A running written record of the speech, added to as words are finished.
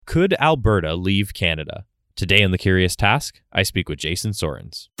Could Alberta leave Canada? Today on The Curious Task, I speak with Jason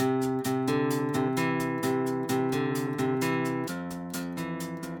Sorens.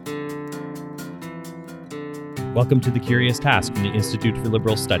 Welcome to The Curious Task from the Institute for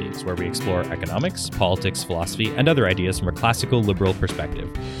Liberal Studies, where we explore economics, politics, philosophy, and other ideas from a classical liberal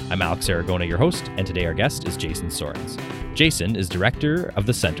perspective. I'm Alex Aragona, your host, and today our guest is Jason Sorens. Jason is director of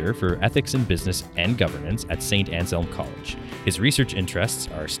the Center for Ethics in Business and Governance at St. Anselm College. His research interests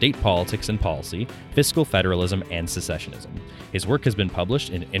are state politics and policy, fiscal federalism, and secessionism. His work has been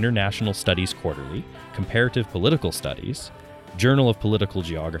published in International Studies Quarterly, Comparative Political Studies, Journal of Political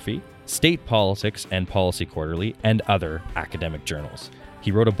Geography, State Politics and Policy Quarterly, and other academic journals.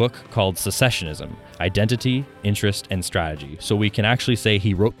 He wrote a book called Secessionism, Identity, Interest, and Strategy, so we can actually say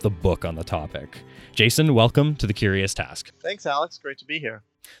he wrote the book on the topic. Jason, welcome to The Curious Task. Thanks, Alex. Great to be here.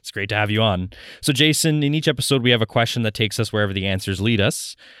 It's great to have you on. So Jason, in each episode, we have a question that takes us wherever the answers lead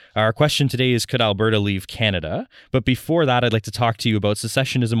us. Our question today is, could Alberta leave Canada? But before that, I'd like to talk to you about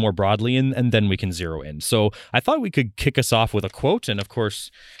secessionism more broadly, and then we can zero in. So I thought we could kick us off with a quote. And of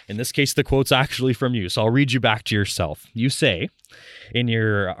course, in this case, the quote's actually from you. So I'll read you back to yourself. You say, in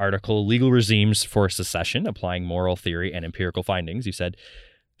your article, Legal Regimes for Secession, Applying Moral Theory and Empirical Findings, you said,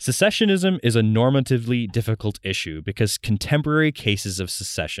 secessionism is a normatively difficult issue because contemporary cases of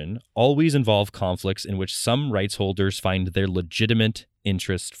secession always involve conflicts in which some rights holders find their legitimate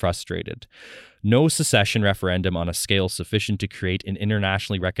interest frustrated. No secession referendum on a scale sufficient to create an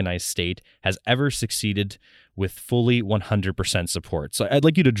internationally recognized state has ever succeeded with fully 100% support. So I'd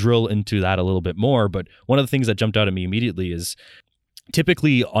like you to drill into that a little bit more, but one of the things that jumped out at me immediately is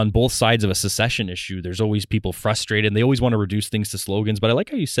typically on both sides of a secession issue, there's always people frustrated and they always want to reduce things to slogans. But I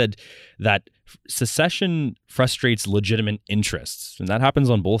like how you said that secession frustrates legitimate interests, and that happens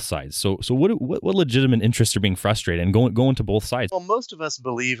on both sides. So what legitimate interests are being frustrated, and go into both sides? Well, most of us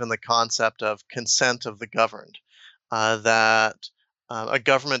believe in the concept of consent of the governed, that a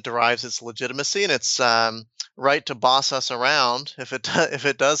government derives its legitimacy and its right to boss us around, if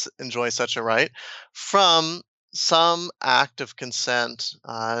it does enjoy such a right, from some act of consent,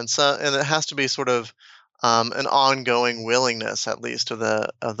 and it has to be sort of an ongoing willingness, at least of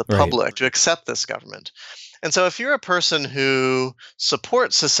the public, to accept this government. And so, if you're a person who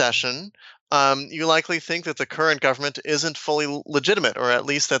supports secession, you likely think that the current government isn't fully legitimate, or at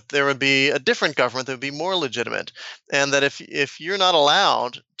least that there would be a different government that would be more legitimate, and that if you're not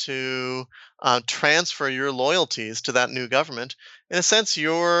allowed to transfer your loyalties to that new government, in a sense,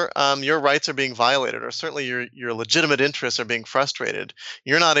 your rights are being violated, or certainly your legitimate interests are being frustrated.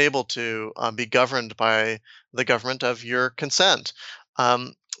 You're not able to be governed by the government of your consent.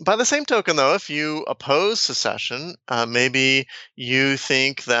 By the same token, though, if you oppose secession, maybe you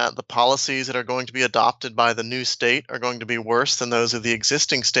think that the policies that are going to be adopted by the new state are going to be worse than those of the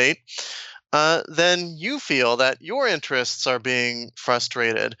existing state, then you feel that your interests are being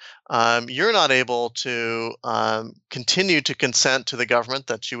frustrated. You're not able to continue to consent to the government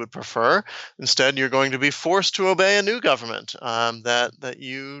that you would prefer. Instead, you're going to be forced to obey a new government that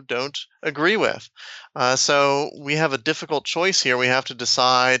you don't agree with. So we have a difficult choice here. We have to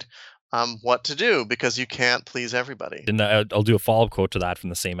decide what to do, because you can't please everybody. And I'll do a follow-up quote to that from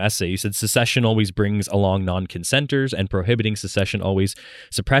the same essay. You said, secession always brings along non-consenters, and prohibiting secession always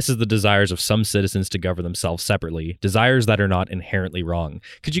suppresses the desires of some citizens to govern themselves separately, desires that are not inherently wrong.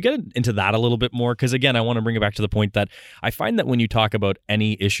 Could you get into that a little bit more? Because again, I want to bring it back to the point that I find that when you talk about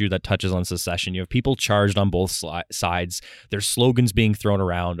any issue that touches on secession, you have people charged on both sides. There's slogans being thrown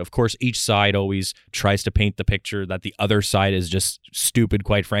around. Of course, each side always tries to paint the picture that the other side is just stupid,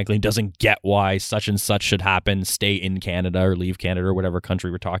 quite frankly, and doesn't get why such and such should happen, stay in Canada or leave Canada or whatever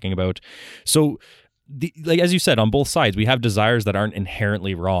country we're talking about. So, as you said, on both sides, we have desires that aren't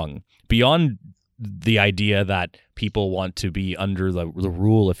inherently wrong. Beyond the idea that people want to be under the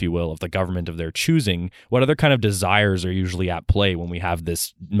rule, if you will, of the government of their choosing, what other kind of desires are usually at play when we have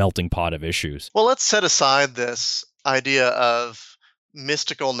this melting pot of issues? Well, let's set aside this idea of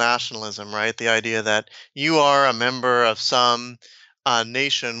mystical nationalism, right? The idea that you are a member of some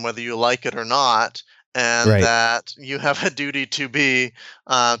nation, whether you like it or not, and that you have a duty to be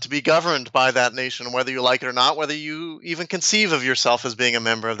governed by that nation, whether you like it or not, whether you even conceive of yourself as being a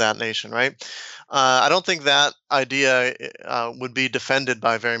member of that nation, right? I don't think that idea would be defended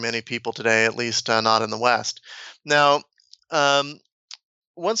by very many people today, at least not in the West. Now,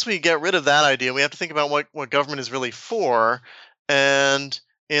 once we get rid of that idea, we have to think about what government is really for. And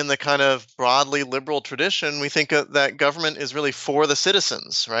in the kind of broadly liberal tradition, we think that government is really for the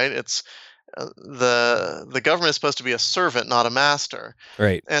citizens, right? It's the government is supposed to be a servant, not a master.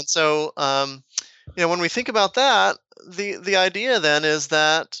 Right. And so, when we think about that, the idea then is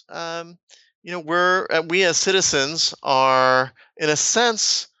that we as citizens are, in a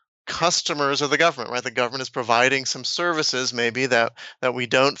sense, customers of the government, right? The government is providing some services maybe that we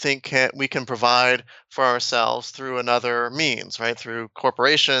don't think we can provide for ourselves through another means, right? Through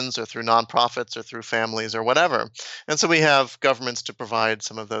corporations or through nonprofits or through families or whatever. And so we have governments to provide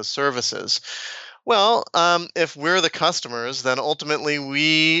some of those services. Well, if we're the customers, then ultimately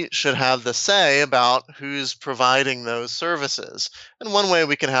we should have the say about who's providing those services. And one way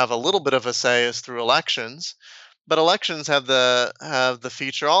we can have a little bit of a say is through elections. But elections have the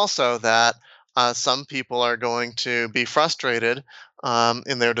feature also that some people are going to be frustrated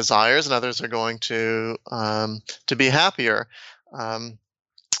in their desires, and others are going to be happier. Um,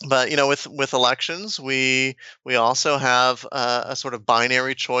 but with elections, we also have a sort of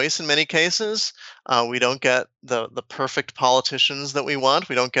binary choice in many cases. We don't get the perfect politicians that we want.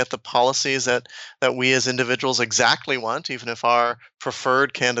 We don't get the policies that we as individuals exactly want, even if our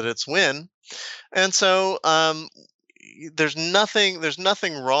preferred candidates win. And so there's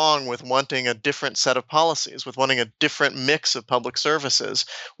nothing wrong with wanting a different set of policies, with wanting a different mix of public services,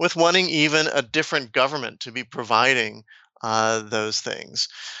 with wanting even a different government to be providing those things.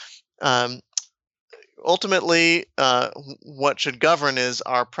 Um, Ultimately, what should govern is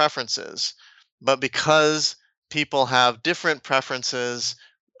our preferences. But because people have different preferences,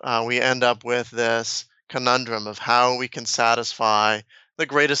 we end up with this conundrum of how we can satisfy the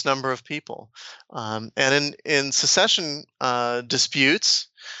greatest number of people. And in secession disputes,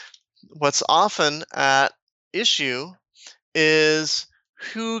 what's often at issue is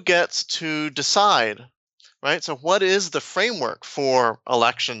who gets to decide, right? So, what is the framework for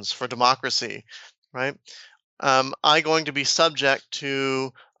elections, for democracy, right? Am I going to be subject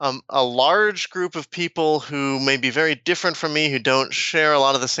to a large group of people who may be very different from me, who don't share a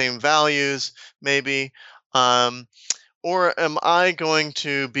lot of the same values, maybe? Um, or am I going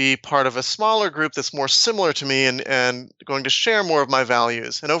to be part of a smaller group that's more similar to me and going to share more of my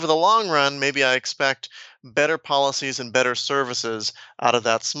values? And over the long run, maybe I expect better policies and better services out of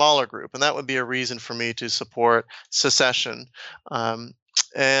that smaller group. And that would be a reason for me to support secession. Um,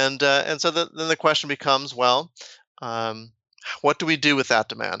 and so then the question becomes, well, um, what do we do with that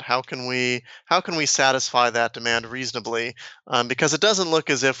demand? How can we satisfy that demand reasonably? Because it doesn't look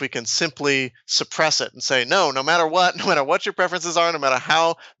as if we can simply suppress it and say no, no matter what, no matter what your preferences are, no matter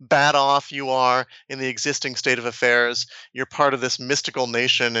how bad off you are in the existing state of affairs, you're part of this mystical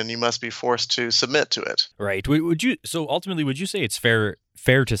nation and you must be forced to submit to it. Right. So ultimately, would you say it's fair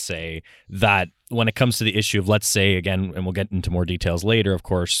to say that when it comes to the issue of, let's say, again, and we'll get into more details later, of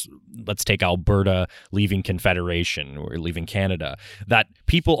course, let's take Alberta leaving Confederation or leaving Canada, that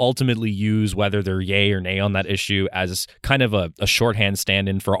people ultimately use whether they're yay or nay on that issue as kind of a shorthand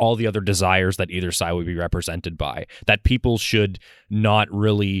stand-in for all the other desires that either side would be represented by, that people should not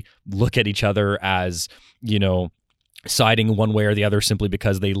really look at each other as, siding one way or the other simply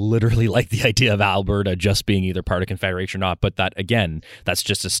because they literally like the idea of Alberta just being either part of Confederation or not. But that, again, that's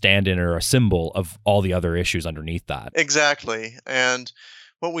just a stand-in or a symbol of all the other issues underneath that. Exactly. And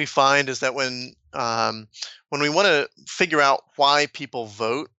what we find is that when we want to figure out why people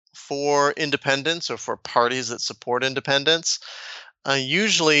vote for independence or for parties that support independence,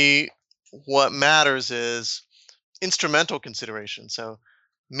 usually what matters is instrumental consideration. So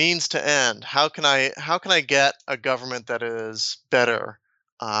means to end. How can I get a government that is better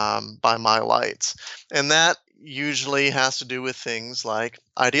by my lights? And that usually has to do with things like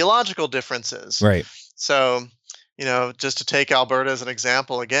ideological differences. Right. So, just to take Alberta as an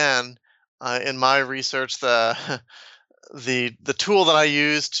example again, in my research, the tool that I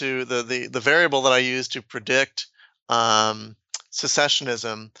use the variable that I use to predict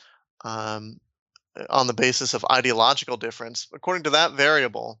secessionism um, on the basis of ideological difference, according to that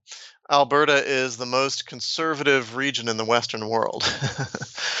variable, Alberta is the most conservative region in the Western world.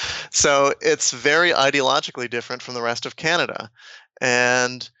 So it's very ideologically different from the rest of Canada.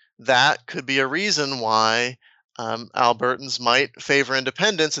 And that could be a reason why Albertans might favor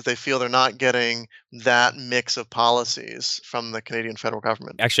independence if they feel they're not getting that mix of policies from the Canadian federal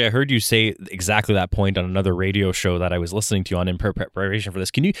government. Actually, I heard you say exactly that point on another radio show that I was listening to in preparation for this.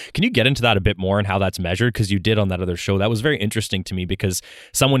 Can you get into that a bit more and how that's measured? Because you did on that other show. That was very interesting to me, because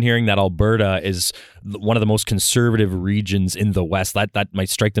someone hearing that Alberta is one of the most conservative regions in the West, that might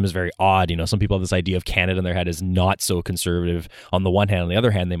strike them as very odd. Some people have this idea of Canada in their head as not so conservative on the one hand. On the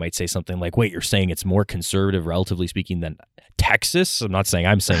other hand, they might say something like, wait, you're saying it's more conservative, relatively speaking, than Texas? I'm not saying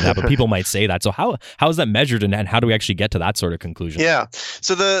I'm saying that, but people might say that. So how is that measured, and how do we actually get to that sort of conclusion? Yeah.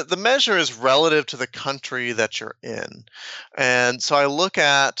 So the measure is relative to the country that you're in. And so I look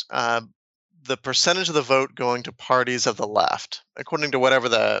at the percentage of the vote going to parties of the left, according to whatever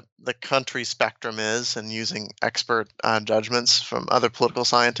the country spectrum is, and using expert judgments from other political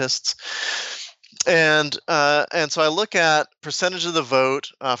scientists. And so I look at percentage of the vote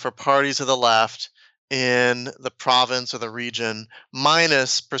for parties of the left in the province or the region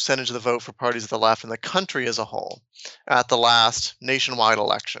minus percentage of the vote for parties of the left in the country as a whole at the last nationwide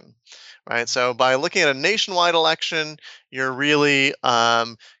election. Right. So by looking at a nationwide election, you're really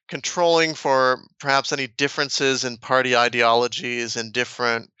controlling for perhaps any differences in party ideologies in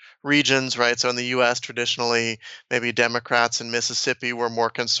different regions, right? So in the US, traditionally, maybe Democrats in Mississippi were more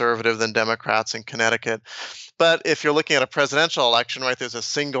conservative than Democrats in Connecticut. But if you're looking at a presidential election, right, there's a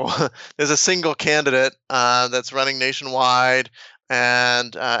single there's a single candidate that's running nationwide,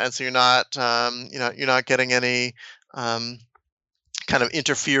 and so you're not getting any kind of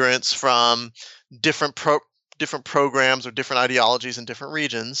interference from different different programs or different ideologies in different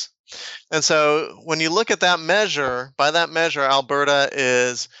regions. And so when you look at that measure, by that measure, Alberta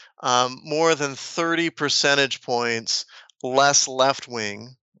is more than 30 percentage points less left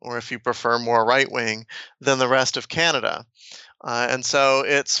wing, or if you prefer, more right wing, than the rest of Canada. And so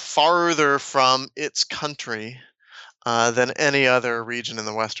it's farther from its country than any other region in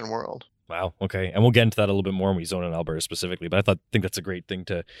the Western world. Wow. Okay. And we'll get into that a little bit more when we zone in Alberta specifically. But think that's a great thing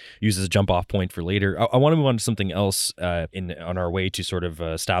to use as a jump off point for later. I want to move on to something else on our way to sort of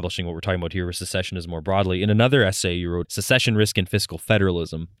establishing what we're talking about here with secessionism more broadly. In another essay, you wrote Secession Risk and Fiscal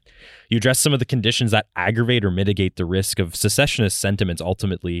Federalism. You address some of the conditions that aggravate or mitigate the risk of secessionist sentiments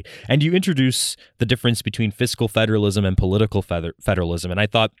ultimately. And you introduce the difference between fiscal federalism and political federalism. And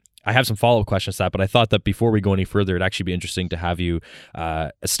I have some follow-up questions to that, but I thought that before we go any further, it'd actually be interesting to have you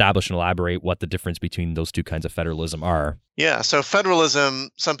establish and elaborate what the difference between those two kinds of federalism are. Yeah, so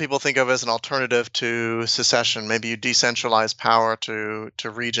federalism, some people think of as an alternative to secession. Maybe you decentralize power to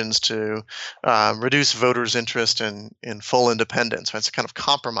regions to reduce voters' interest in full independence. Right? It's a kind of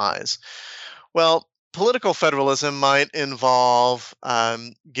compromise. Well, political federalism might involve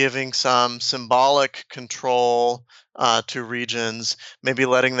giving some symbolic control to regions, maybe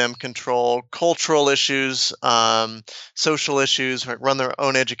letting them control cultural issues, social issues, right? Run their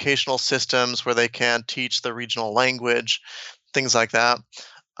own educational systems where they can teach the regional language, things like that.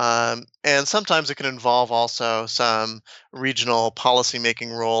 And sometimes it can involve also some regional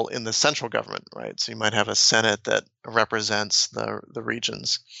policymaking role in the central government, right? So you might have a Senate that represents the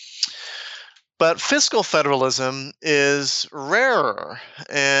regions. But fiscal federalism is rarer,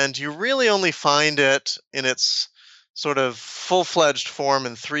 and you really only find it in its sort of full-fledged form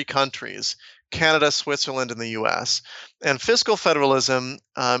in three countries: Canada, Switzerland, and the US. And fiscal federalism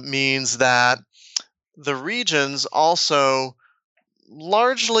means that the regions also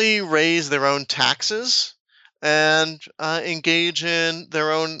largely raise their own taxes and engage in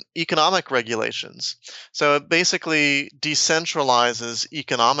their own economic regulations. So it basically decentralizes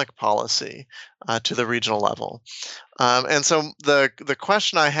economic policy to the regional level. And so the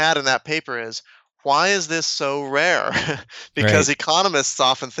question I had in that paper is, why is this so rare? Because Right. economists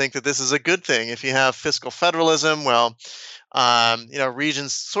often think that this is a good thing. If you have fiscal federalism, well,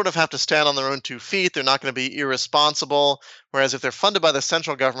 regions sort of have to stand on their own 2 feet. They're not going to be irresponsible. Whereas if they're funded by the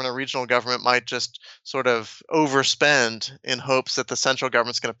central government, a regional government might just sort of overspend in hopes that the central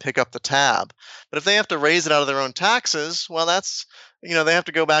government's going to pick up the tab. But if they have to raise it out of their own taxes, well, they have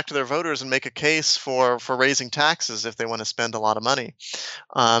to go back to their voters and make a case for raising taxes if they want to spend a lot of money.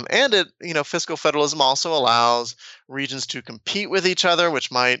 Fiscal federalism also allows regions to compete with each other,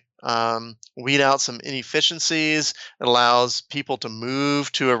 which might weed out some inefficiencies. It allows people to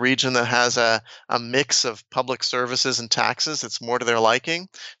move to a region that has a mix of public services and taxes that's more to their liking.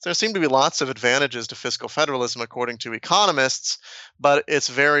 So there seem to be lots of advantages to fiscal federalism, according to economists, but it's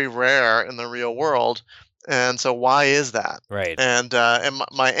very rare in the real world. And so why is that? Right. And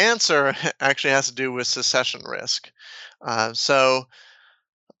my answer actually has to do with secession risk. So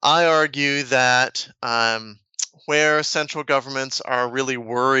I argue that where central governments are really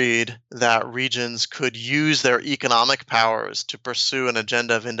worried that regions could use their economic powers to pursue an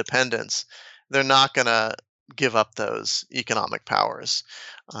agenda of independence, they're not going to give up those economic powers,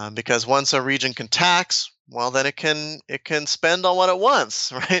 because once a region can tax, well, then it can spend on what it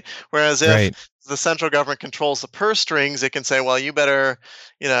wants, right? Whereas if Right. the central government controls the purse strings, it can say, well, you better,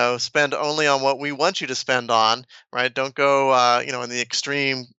 spend only on what we want you to spend on, right? Don't go, in the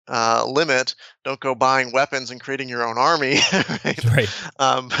extreme limit, don't go buying weapons and creating your own army, right? Right.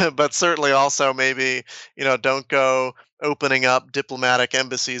 But certainly also maybe, don't go opening up diplomatic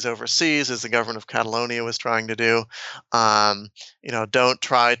embassies overseas, as the government of Catalonia was trying to do. Don't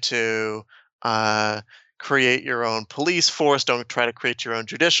try to create your own police force. Don't try to create your own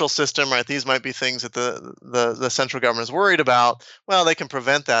judicial system, right? These might be things that the central government is worried about. Well, they can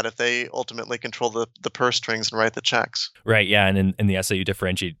prevent that if they ultimately control the purse strings and write the checks. Right. Yeah. And in the essay, you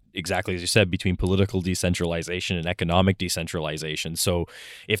differentiate exactly as you said between political decentralization and economic decentralization. So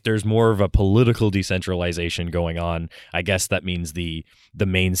if there's more of a political decentralization going on, I guess that means the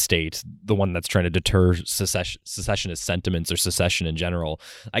main state, the one that's trying to deter secessionist sentiments or secession in general,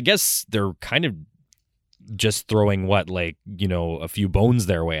 I guess they're kind of just throwing a few bones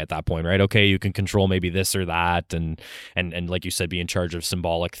their way at that point, right? Okay, you can control maybe this or that, and like you said, be in charge of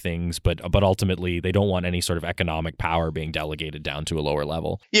symbolic things, but ultimately they don't want any sort of economic power being delegated down to a lower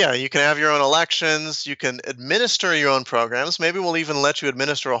level. Yeah, you can have your own elections, you can administer your own programs. Maybe we'll even let you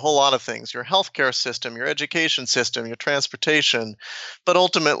administer a whole lot of things, your healthcare system, your education system, your transportation. But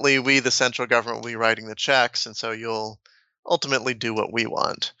ultimately, we, the central government, will be writing the checks, and so you'll ultimately do what we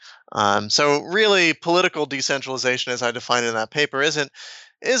want. So really, political decentralization, as I define it in that paper, isn't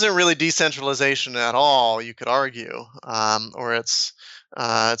really decentralization at all. You could argue, or it's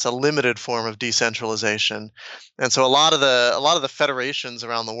a limited form of decentralization. And so a lot of the federations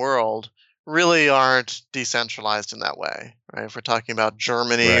around the world really aren't decentralized in that way, right? If we're talking about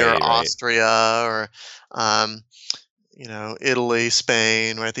Germany or Right. Austria or Italy,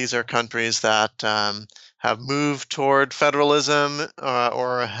 Spain, right? These are countries that have moved toward federalism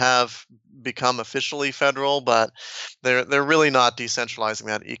or have become officially federal, but they're really not decentralizing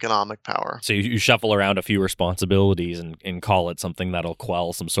that economic power. So you shuffle around a few responsibilities and call it something that'll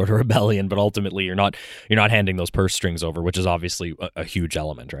quell some sort of rebellion, but ultimately you're not handing those purse strings over, which is obviously a huge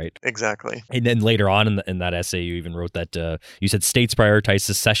element, right? Exactly. And then later on in that essay, you even wrote that you said states prioritize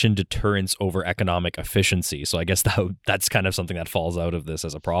secession deterrence over economic efficiency. So I guess that's kind of something that falls out of this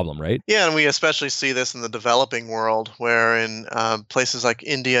as a problem, right? Yeah, and we especially see this in the developing world, where in places like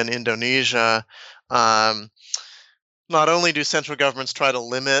India and Indonesia, um, not only do central governments try to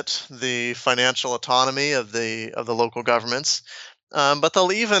limit the financial autonomy of the local governments, but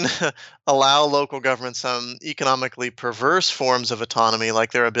they'll even allow local governments some economically perverse forms of autonomy,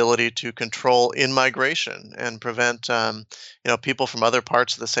 like their ability to control in-migration and prevent people from other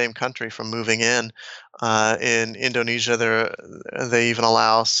parts of the same country from moving in. In Indonesia, they even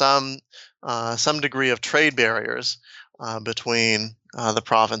allow some degree of trade barriers between the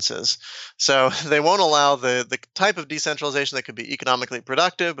provinces. So they won't allow the type of decentralization that could be economically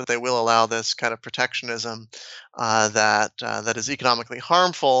productive, but they will allow this kind of protectionism that is economically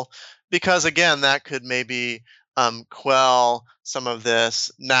harmful, because again, that could maybe quell some of this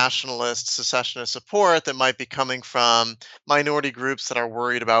nationalist secessionist support that might be coming from minority groups that are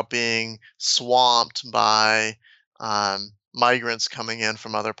worried about being swamped by migrants coming in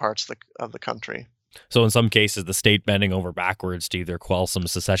from other parts of the country. So in some cases, the state bending over backwards to either quell some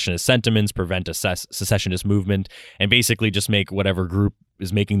secessionist sentiments, prevent a secessionist movement, and basically just make whatever group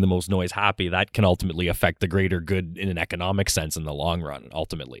is making the most noise happy, that can ultimately affect the greater good in an economic sense in the long run,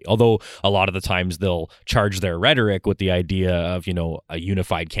 ultimately. Although a lot of the times they'll charge their rhetoric with the idea of, a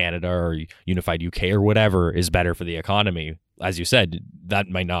unified Canada or unified UK or whatever is better for the economy. As you said, that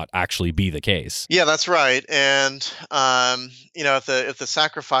might not actually be the case. Yeah, that's right. And if the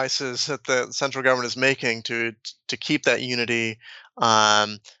sacrifices that the central government is making to keep that unity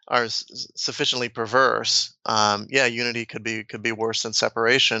are sufficiently perverse, unity could be worse than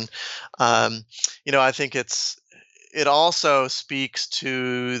separation. I think it also speaks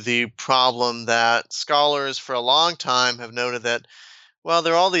to the problem that scholars for a long time have noted that, well,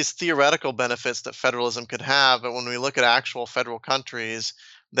 there are all these theoretical benefits that federalism could have, but when we look at actual federal countries,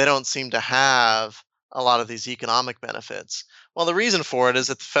 they don't seem to have a lot of these economic benefits. Well, the reason for it is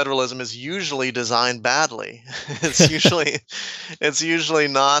that federalism is usually designed badly. it's usually it's usually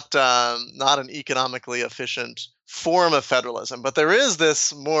not an economically efficient form of federalism. But there is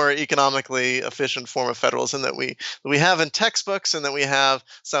this more economically efficient form of federalism that we have in textbooks, and that we have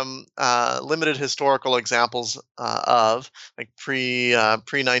some limited historical examples of, like pre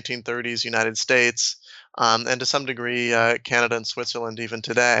 1930s United States, and to some degree Canada and Switzerland even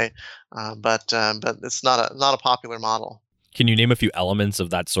today. But it's not a popular model. Can you name a few elements of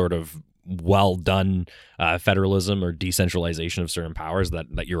that sort of well done federalism or decentralization of certain powers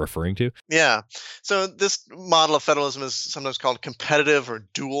that you're referring to? Yeah. So this model of federalism is sometimes called competitive or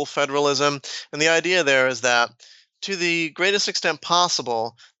dual federalism. And the idea there is that, to the greatest extent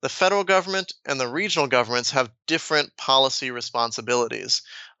possible, the federal government and the regional governments have different policy responsibilities.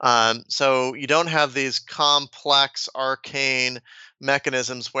 So you don't have these complex, arcane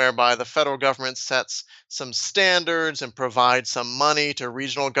mechanisms whereby the federal government sets some standards and provides some money to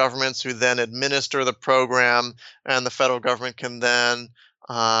regional governments who then administer the program, and the federal government can then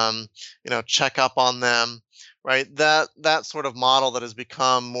check up on them, right? That sort of model that has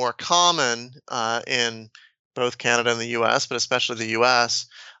become more common in both Canada and the U.S., but especially the U.S.,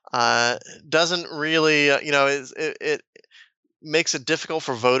 doesn't really, it makes it difficult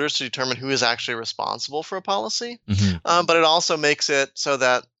for voters to determine who is actually responsible for a policy. Hmm. But it also makes it so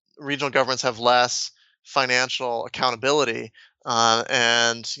that regional governments have less financial accountability,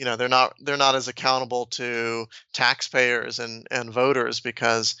 and they're not as accountable to taxpayers and voters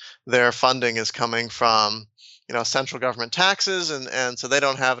because their funding is coming from central government taxes, and so they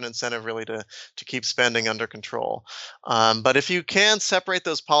don't have an incentive really to keep spending under control. But if you can separate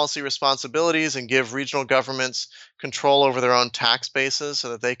those policy responsibilities and give regional governments control over their own tax bases so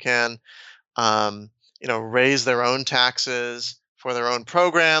that they can raise their own taxes for their own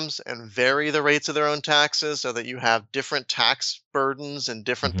programs and vary the rates of their own taxes so that you have different tax burdens in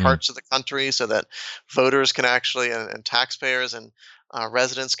different Hmm. parts of the country so that voters can actually and taxpayers and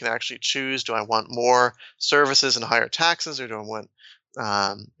residents can actually choose, do I want more services and higher taxes, or do I want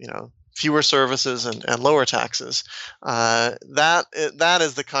fewer services and lower taxes? That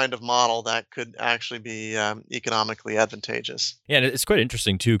is the kind of model that could actually be economically advantageous. Yeah, and it's quite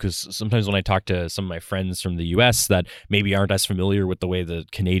interesting too, because sometimes when I talk to some of my friends from the US that maybe aren't as familiar with the way the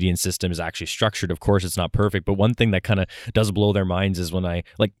Canadian system is actually structured, of course it's not perfect, but one thing that kind of does blow their minds is when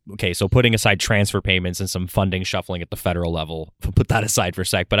okay, so putting aside transfer payments and some funding shuffling at the federal level, put that aside for a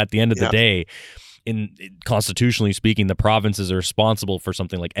sec, but at the end of the Yeah. day, constitutionally speaking, the provinces are responsible for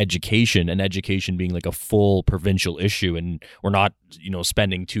something like education, and education being like a full provincial issue. And we're not,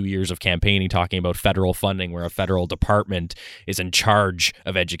 spending 2 years of campaigning talking about federal funding where a federal department is in charge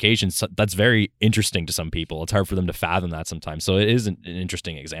of education. So that's very interesting to some people. It's hard for them to fathom that sometimes. So it is an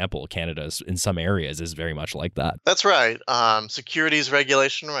interesting example. Canada is, in some areas, is very much like that. That's right. Securities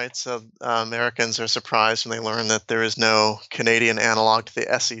regulation, right? So Americans are surprised when they learn that there is no Canadian analog to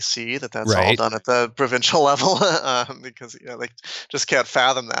the SEC, that's all Right. done at the provincial level, because they just can't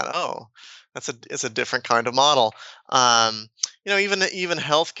fathom that. Oh, it's a different kind of model. Even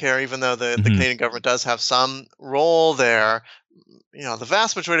healthcare, even though the Hmm. Canadian government does have some role there, the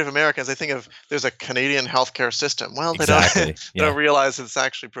vast majority of Americans, they think of there's a Canadian healthcare system. Well, they don't Exactly. they Yeah. don't realize it's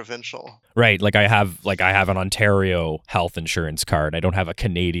actually provincial. Right. Like I have an Ontario health insurance card. I don't have a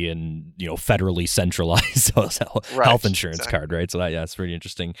Canadian, federally centralized health Right. insurance Exactly. card. Right. So it's pretty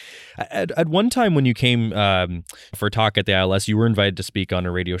interesting. At one time when you came for a talk at the ILS, you were invited to speak on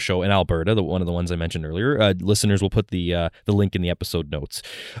a radio show in Alberta, one of the ones I mentioned earlier. Listeners will put the link in the episode notes.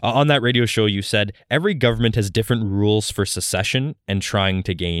 On that radio show, you said every government has different rules for secession and trying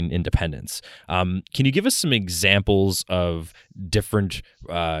to gain independence. Can you give us some examples of different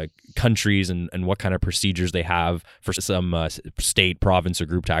countries and what kind of procedures they have for some state, province, or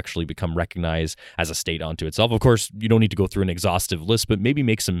group to actually become recognized as a state unto itself? Of course, you don't need to go through an exhaustive list, but maybe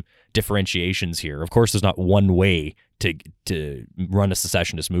make some differentiations here. Of course, there's not one way to run a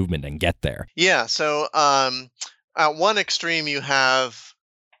secessionist movement and get there. Yeah. So at one extreme, you have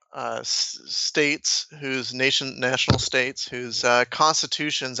states national states whose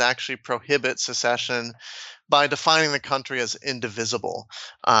constitutions actually prohibit secession by defining the country as indivisible.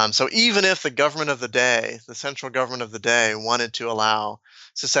 So even if the central government of the day, wanted to allow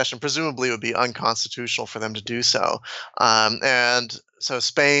secession, presumably it would be unconstitutional for them to do so. And so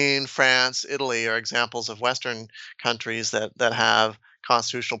Spain, France, Italy are examples of Western countries that have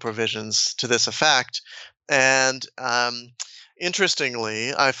constitutional provisions to this effect. And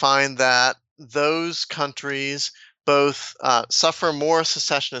interestingly, I find that those countries both suffer more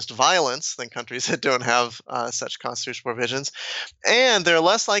secessionist violence than countries that don't have such constitutional provisions, and they're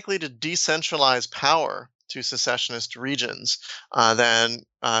less likely to decentralize power to secessionist regions than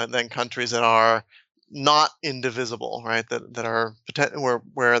countries that are not indivisible, right? That are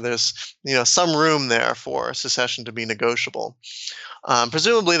where there's some room there for secession to be negotiable.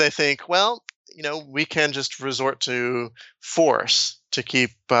 Presumably, they think, well, we can just resort to force to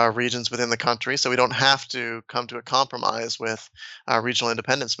keep regions within the country, so we don't have to come to a compromise with regional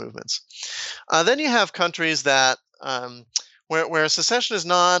independence movements. Then you have countries that where secession is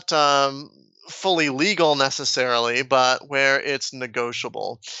not fully legal necessarily, but where it's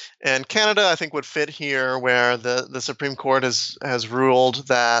negotiable. And Canada, I think, would fit here, where the Supreme Court has ruled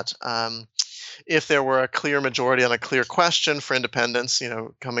that if there were a clear majority on a clear question for independence,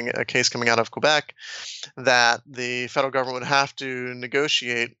 a case coming out of Quebec, that the federal government would have to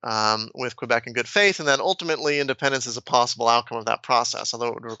negotiate with Quebec in good faith, and then ultimately independence is a possible outcome of that process, although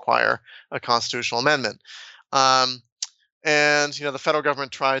it would require a constitutional amendment. And the federal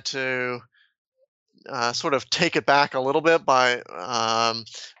government tried to sort of take it back a little bit by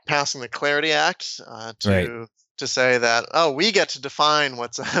passing the Clarity Act Right. to say that, oh, we get to define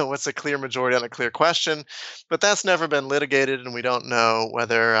what's a clear majority on a clear question, but that's never been litigated, and we don't know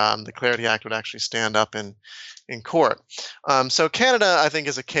whether the Clarity Act would actually stand up in court. So Canada, I think,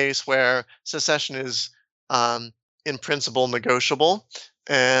 is a case where secession is in principle negotiable.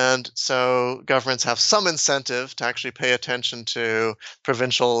 And so governments have some incentive to actually pay attention to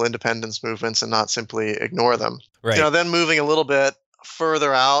provincial independence movements and not simply ignore them. Right. Then moving a little bit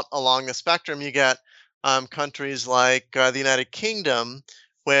further out along the spectrum, you get countries like the United Kingdom,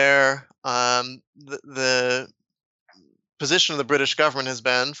 where the position of the British government has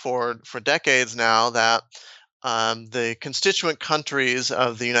been for decades now that the constituent countries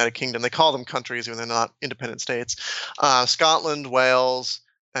of the United Kingdom, they call them countries even though they're not independent states, Scotland, Wales,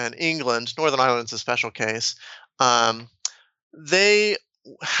 and England, Northern Ireland's a special case, they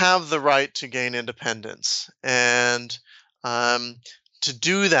have the right to gain independence. And to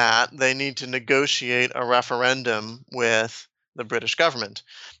do that, they need to negotiate a referendum with the British government.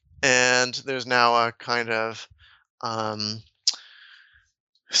 And there's now a kind of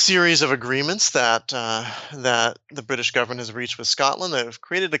series of agreements that the British government has reached with Scotland. They've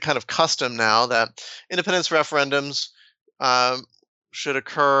created a kind of custom now that independence referendums should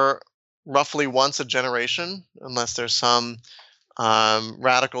occur roughly once a generation, unless there's some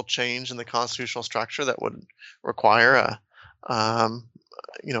radical change in the constitutional structure that would require a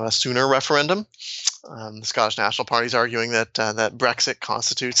sooner referendum. The Scottish National Party is arguing that Brexit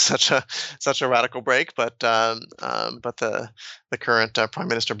constitutes such a radical break, but the current Prime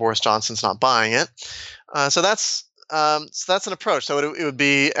Minister Boris Johnson's not buying it. So that's an approach. So it would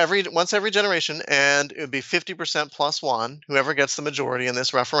be once every generation, and it would be 50% plus one. Whoever gets the majority in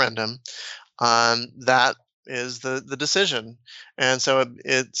this referendum, that is the decision, and so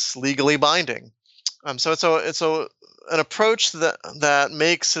it's legally binding. So it's an approach that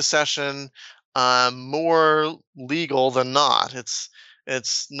makes secession more legal than not.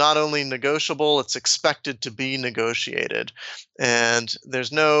 It's not only negotiable, it's expected to be negotiated. And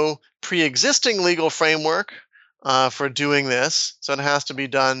there's no pre-existing legal framework for doing this, so it has to be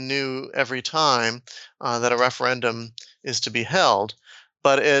done new every time that a referendum is to be held.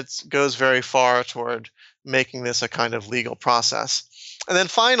 But it goes very far toward making this a kind of legal process. And then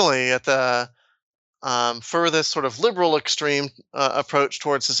finally, at the furthest sort of liberal extreme approach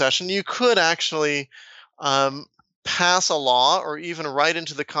towards secession, you could actually pass a law or even write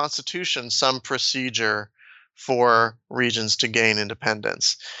into the Constitution some procedure for regions to gain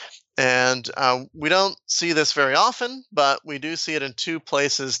independence. And we don't see this very often, but we do see it in two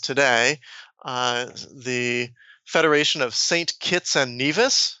places today. The Federation of St. Kitts and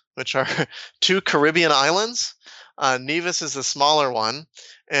Nevis, which are two Caribbean islands. Nevis is the smaller one,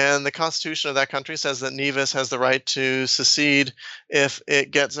 and the constitution of that country says that Nevis has the right to secede if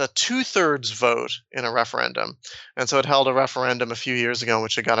it gets a 2/3 vote in a referendum. And so it held a referendum a few years ago in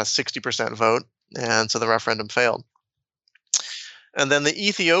which it got a 60% vote, and so the referendum failed. And then the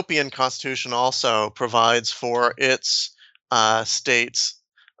Ethiopian constitution also provides for its states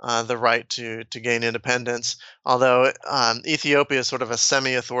the right to gain independence, although Ethiopia is sort of a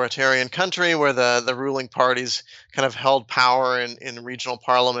semi-authoritarian country where the ruling parties kind of held power in regional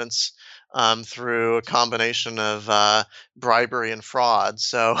parliaments through a combination of bribery and fraud.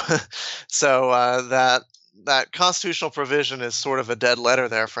 So that constitutional provision is sort of a dead letter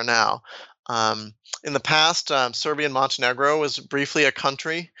there for now. In the past, Serbia and Montenegro was briefly a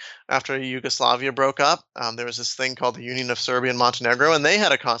country after Yugoslavia broke up. There was this thing called the Union of Serbia and Montenegro, and they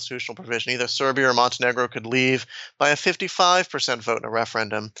had a constitutional provision. Either Serbia or Montenegro could leave by a 55% vote in a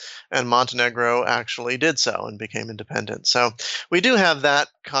referendum, and Montenegro actually did so and became independent. So we do have that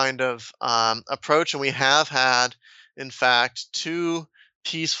kind of approach, and we have had, in fact, two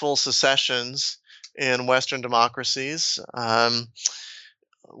peaceful secessions in Western democracies.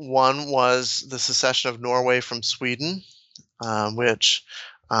 One was the secession of Norway from Sweden, which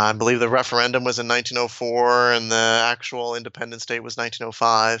I believe the referendum was in 1904 and the actual independent state was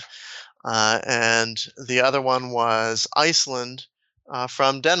 1905. And the other one was Iceland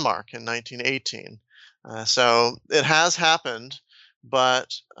from Denmark in 1918. So it has happened,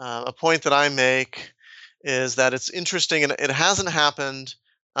 but a point that I make is that it's interesting, and it hasn't happened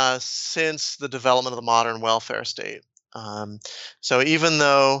since the development of the modern welfare state. So even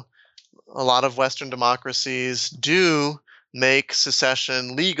though a lot of Western democracies do make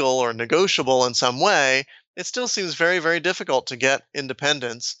secession legal or negotiable in some way, it still seems very, very difficult to get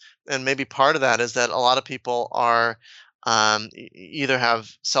independence. And maybe part of that is that a lot of people are either have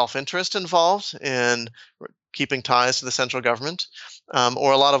self-interest involved in keeping ties to the central government,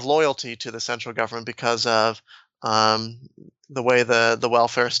 or a lot of loyalty to the central government because of the way the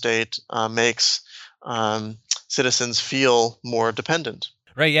welfare state makes citizens feel more dependent.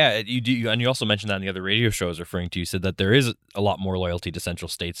 Right, yeah, you do, and you also mentioned that in the other radio show I was referring to. You said that there is a lot more loyalty to central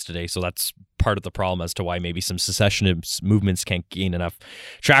states today, so that's part of the problem as to why maybe some secessionist movements can't gain enough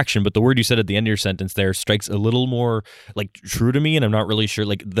traction. But the word you said at the end of your sentence there strikes a little more like true to me, and I'm not really sure,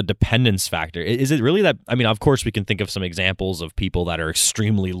 like the dependence factor. Is it really that? I mean, of course, we can think of some examples of people that are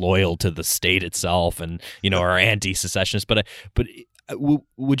extremely loyal to the state itself, and are anti-secessionist, but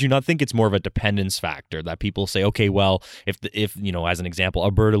would you not think it's more of a dependence factor that people say, okay, well, if as an example,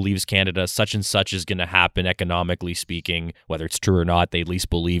 Alberta leaves Canada, such and such is going to happen economically speaking, whether it's true or not, they at least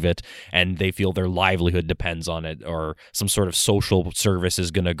believe it, and they feel their livelihood depends on it, or some sort of social service is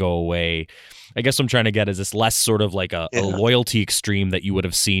going to go away. I guess what I'm trying to get is this less sort of like a loyalty extreme that you would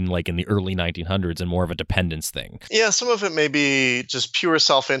have seen like in the early 1900s and more of a dependence thing. Yeah, some of it may be just pure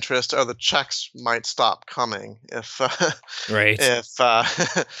self-interest, or the checks might stop coming if right.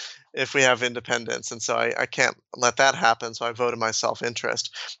 if we have independence. And so I can't let that happen, so I voted my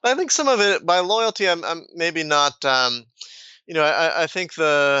self-interest. But I think some of it, by loyalty, I'm maybe not, I think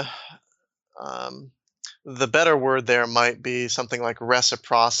the better word there might be something like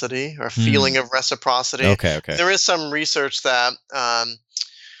reciprocity, or feeling of reciprocity. Okay. There is some research that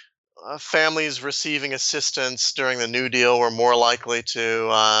families receiving assistance during the New Deal were more likely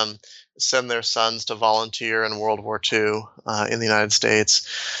to send their sons to volunteer in World War II in the United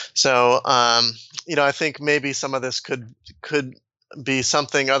States. So, I think maybe some of this could be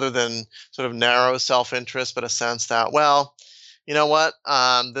something other than sort of narrow self-interest, but a sense that, well, you know what?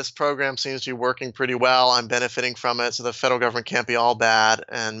 This program seems to be working pretty well. I'm benefiting from it, so the federal government can't be all bad,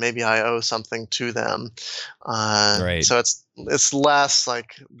 and maybe I owe something to them. Right. So it's less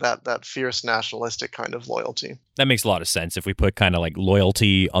like that fierce nationalistic kind of loyalty. That makes a lot of sense. If we put kind of like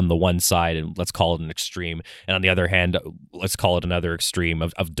loyalty on the one side, and let's call it an extreme, and on the other hand, let's call it another extreme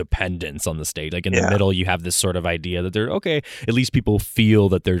of dependence on the state. Like in the middle, you have this sort of idea that they're okay. At least people feel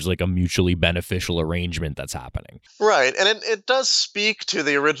that there's like a mutually beneficial arrangement that's happening. Right, and it does speak to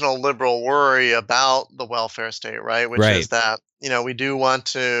the original liberal worry about the welfare state, right? Which is that we do want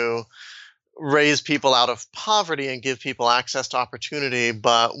to raise people out of poverty and give people access to opportunity,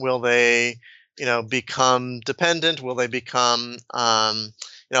 but will they become dependent? Will they become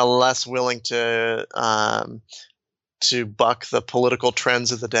less willing to buck the political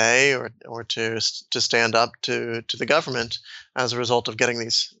trends of the day, or to stand up to the government as a result of getting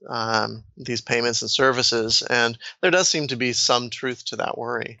these payments and services? And there does seem to be some truth to that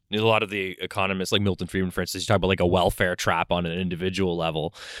worry. A lot of the economists, like Milton Friedman, for instance, you talk about like a welfare trap on an individual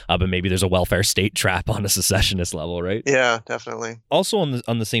level, but maybe there's a welfare state trap on a secessionist level, right? Yeah, definitely. Also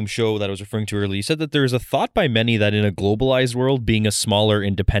on the same show that I was referring to earlier, you said that there's a thought by many that in a globalized world, being a smaller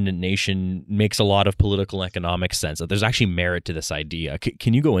independent nation makes a lot of political and economic sense, that there's actually merit to this idea.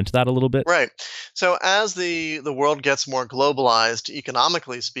 Can you go into that a little bit? Right. So as the world gets more globalized,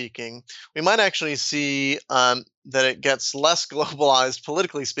 economically speaking, we might actually see that it gets less globalized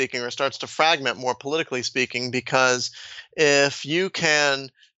politically speaking, or starts to fragment more politically speaking, because if you can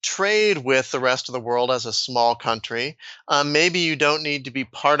trade with the rest of the world as a small country, maybe you don't need to be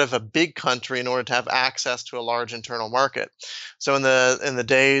part of a big country in order to have access to a large internal market. So in the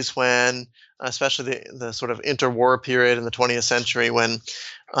days when, especially the sort of interwar period in the 20th century, when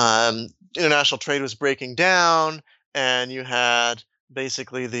international trade was breaking down, and you had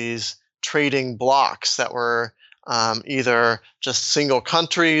basically these trading blocks that were either just single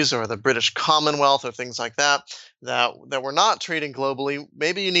countries, or the British Commonwealth, or things like that were not trading globally,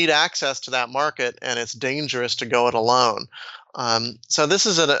 maybe you need access to that market, and it's dangerous to go it alone. So this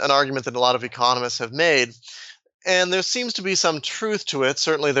is an argument that a lot of economists have made. And there seems to be some truth to it.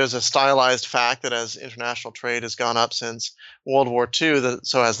 Certainly there's a stylized fact that as international trade has gone up since World War II,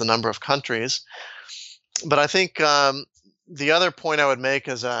 so has the number of countries. But I think the other point I would make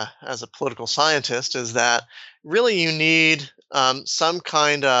as a political scientist is that really you need some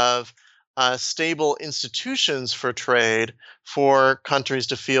kind of stable institutions for trade for countries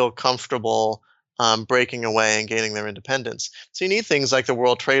to feel comfortable breaking away and gaining their independence. So you need things like the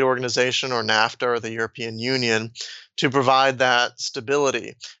World Trade Organization, or NAFTA, or the European Union to provide that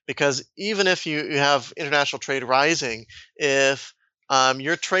stability. Because even if you have international trade rising, if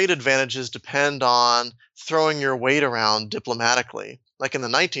your trade advantages depend on throwing your weight around diplomatically, like in the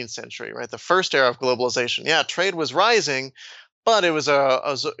 19th century, right? The first era of globalization, trade was rising, but it was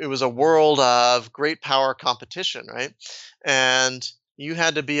a world of great power competition, right? And you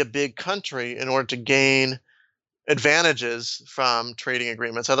had to be a big country in order to gain advantages from trading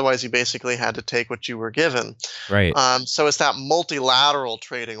agreements. Otherwise, you basically had to take what you were given. Right. So it's that multilateral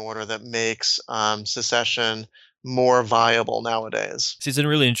trading order that makes secession more viable nowadays. See, it's a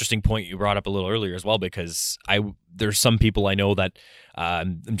really interesting point you brought up a little earlier as well, because there's some people I know that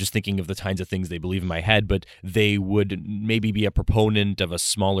I'm just thinking of the kinds of things they believe in my head, but they would maybe be a proponent of a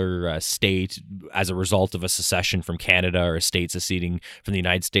smaller state as a result of a secession from Canada or a state seceding from the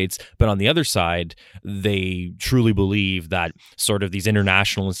United States. But on the other side, they truly believe that sort of these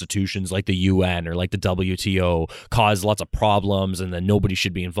international institutions like the UN or like the WTO cause lots of problems and then nobody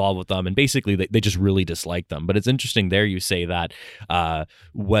should be involved with them. And basically, they just really dislike them. But it's interesting there you say that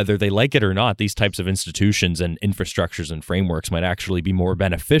whether they like it or not, these types of institutions and infrastructures and frameworks might actually be more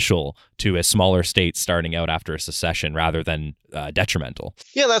beneficial to a smaller state starting out after a secession rather than detrimental.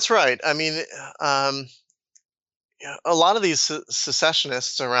 Yeah, that's right. I mean, a lot of these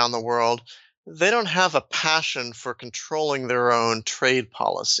secessionists around the world, they don't have a passion for controlling their own trade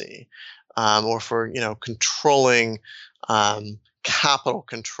policy, or for controlling capital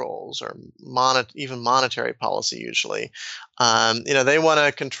controls or even monetary policy. Usually, they want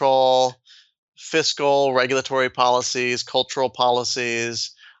to control fiscal, regulatory policies, cultural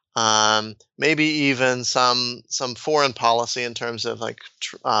policies, maybe even some foreign policy in terms of like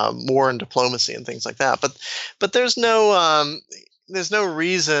war and diplomacy and things like that. But there's no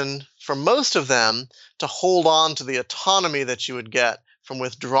reason for most of them to hold on to the autonomy that you would get from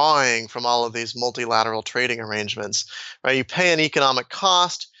withdrawing from all of these multilateral trading arrangements. Right? You pay an economic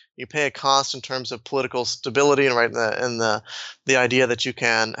cost. You pay a cost in terms of political stability, and the idea that you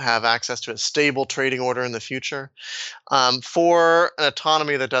can have access to a stable trading order in the future, for an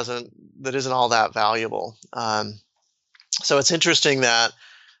autonomy that isn't all that valuable. So it's interesting that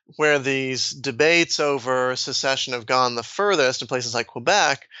where these debates over secession have gone the furthest in places like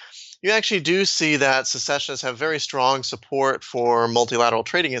Quebec, you actually do see that secessionists have very strong support for multilateral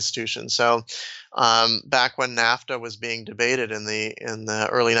trading institutions. So back when NAFTA was being debated in the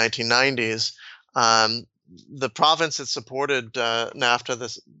early 1990s, the province that supported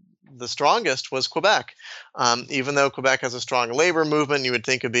NAFTA the strongest was Quebec. Even though Quebec has a strong labor movement, you would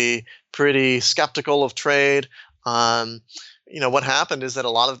think it'd be pretty skeptical of trade. What happened is that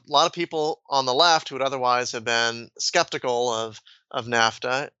a lot of people on the left who would otherwise have been skeptical of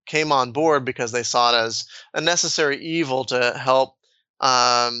NAFTA came on board because they saw it as a necessary evil to help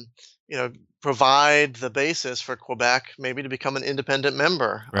provide the basis for Quebec maybe to become an independent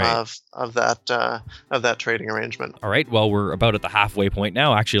member of that trading arrangement. All right, well, we're about at the halfway point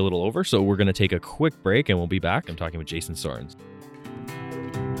now, actually a little over, so we're going to take a quick break and we'll be back. I'm talking with Jason Sorens.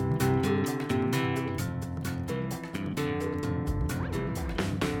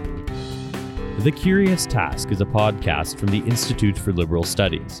 The Curious Task is a podcast from the Institute for Liberal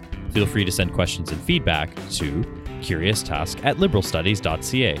Studies. Feel free to send questions and feedback to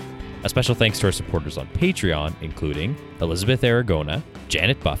curioustask@liberalstudies.ca. A special thanks to our supporters on Patreon, including Elizabeth Aragona,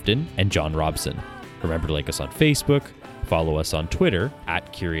 Janet Buffton, and John Robson. Remember to like us on Facebook, follow us on Twitter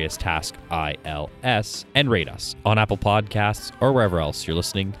 @CuriousTaskILS, and rate us on Apple Podcasts or wherever else you're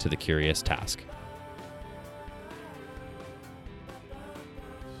listening to The Curious Task.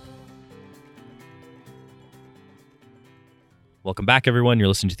 Welcome back, everyone. You're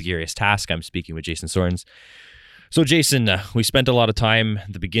listening to The Curious Task. I'm speaking with Jason Sorens. So, Jason, we spent a lot of time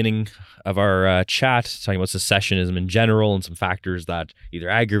at the beginning of our chat talking about secessionism in general and some factors that either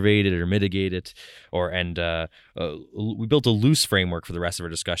aggravate it or mitigate it, and we built a loose framework for the rest of our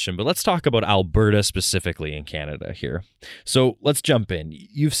discussion. But let's talk about Alberta specifically in Canada here. So let's jump in.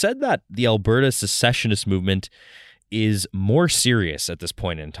 You've said that the Alberta secessionist movement is more serious at this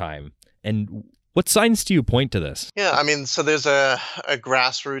point in time. And what signs do you point to this? Yeah, I mean, so there's a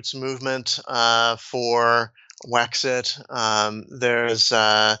grassroots movement for Wexit. There's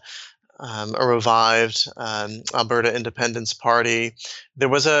a revived Alberta Independence Party.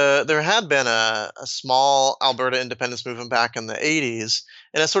 There had been a small Alberta independence movement back in the 80s,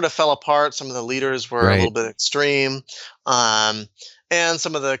 and it sort of fell apart. Some of the leaders were a little bit extreme. And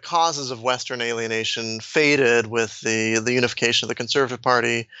some of the causes of Western alienation faded with the unification of the Conservative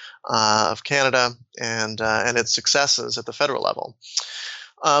Party of Canada and its successes at the federal level.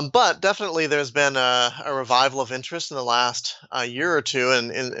 But definitely there's been a revival of interest in the last year or two, and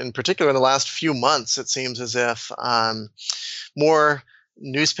in particular in the last few months, it seems as if more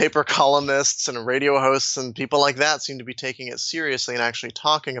newspaper columnists and radio hosts and people like that seem to be taking it seriously and actually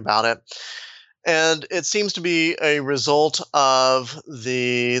talking about it. And it seems to be a result of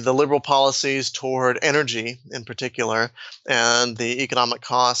the liberal policies toward energy in particular, and the economic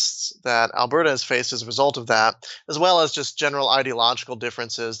costs that Alberta has faced as a result of that, as well as just general ideological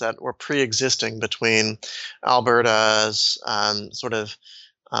differences that were pre-existing between Alberta's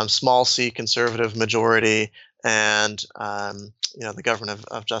small C conservative majority and the government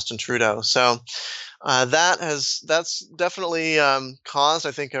of Justin Trudeau. So That's definitely caused,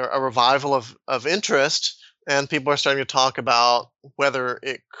 I think, a revival of interest, and people are starting to talk about whether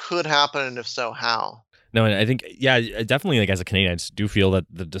it could happen, and if so, how. No, and I think, yeah, definitely. Like as a Canadian, I just do feel that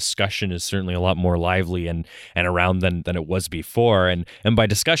the discussion is certainly a lot more lively and around than it was before. And by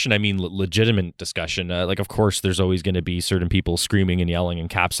discussion, I mean legitimate discussion. Like, of course, there's always going to be certain people screaming and yelling and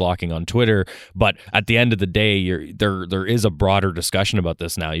caps locking on Twitter, but at the end of the day, there is a broader discussion about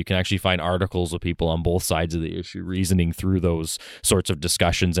this now. You can actually find articles of people on both sides of the issue reasoning through those sorts of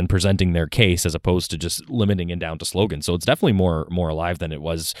discussions and presenting their case, as opposed to just limiting it down to slogans. So it's definitely more alive than it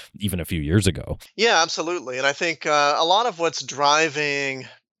was even a few years ago. Yeah, absolutely. And I think a lot of what's driving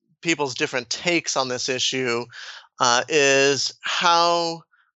people's different takes on this issue is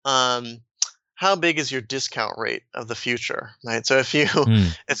um, how big is your discount rate of the future, right? So if you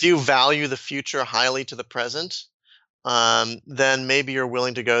Mm, if you value the future highly to the present, then maybe you're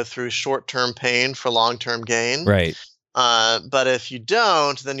willing to go through short-term pain for long-term gain. right. But if you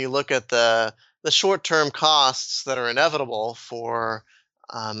don't, then you look at the short-term costs that are inevitable for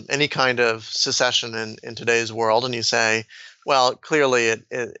any kind of secession in today's world, and you say, well, clearly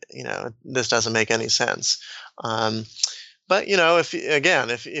this doesn't make any sense. Um, but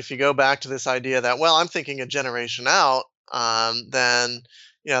if you go back to this idea that, well, I'm thinking a generation out, then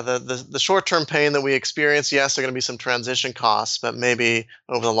the short-term pain that we experience, yes, there are going to be some transition costs, but maybe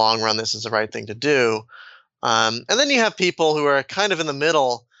over the long run, this is the right thing to do. And then you have people who are kind of in the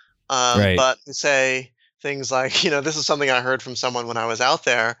middle, Right. but who say things like, this is something I heard from someone when I was out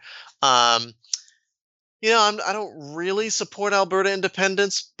there. Um, I don't really support Alberta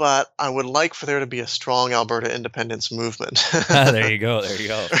independence, but I would like for there to be a strong Alberta independence movement. There you go. There you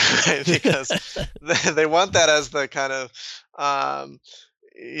go. Right? Because they want that as the kind of um,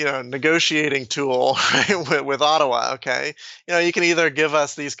 negotiating tool, right, with Ottawa. Okay, you can either give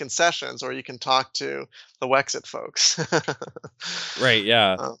us these concessions or you can talk to the Wexit folks. Right.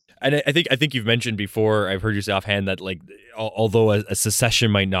 Yeah. Uh, And I think you've mentioned before. I've heard you say offhand that, like, although a secession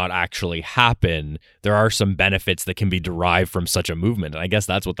might not actually happen, there are some benefits that can be derived from such a movement. And I guess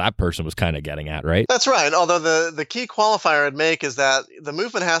that's what that person was kind of getting at, right? that's right. Although the key qualifier I'd make is that the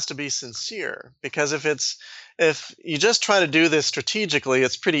movement has to be sincere, because if you just try to do this strategically,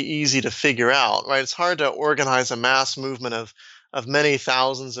 it's pretty easy to figure out, right? It's hard to organize a mass movement of many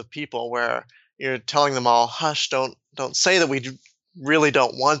thousands of people where you're telling them all, hush, don't say that really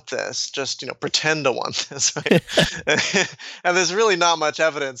don't want this. Just pretend to want this, right? And there's really not much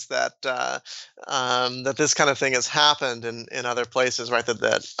evidence that this kind of thing has happened in other places, right?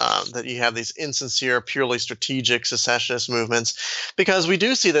 That you have these insincere, purely strategic secessionist movements, because we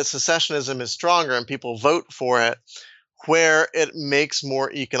do see that secessionism is stronger and people vote for it where it makes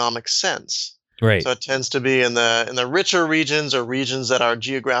more economic sense. Right. So it tends to be in the richer regions, or regions that are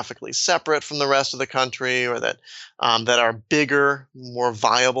geographically separate from the rest of the country, or that are bigger, more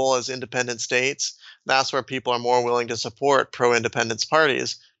viable as independent states. That's where people are more willing to support pro-independence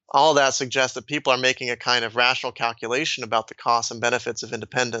parties. All that suggests that people are making a kind of rational calculation about the costs and benefits of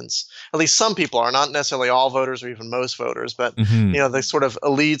independence. At least some people are, not necessarily all voters or even most voters, but Hmm. the sort of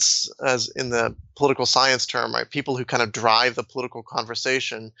elites, as in the political science term, right? People who kind of drive the political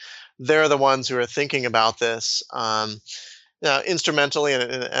conversation. They're the ones who are thinking about this instrumentally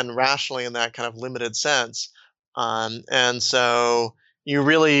and rationally, in that kind of limited sense. And so you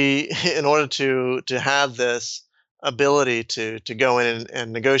really, in order to have this ability to go in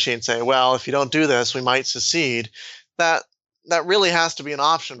and negotiate and say, well, if you don't do this, we might secede. That that really has to be an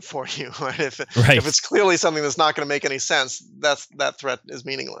option for you, right? If Right. it's clearly something that's not going to make any sense, that threat is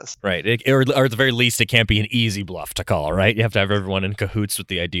meaningless. Right. Or at the very least, it can't be an easy bluff to call, right? You have to have everyone in cahoots with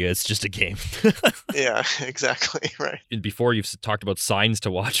the idea. It's just a game. Yeah, exactly, right. And before, you've talked about signs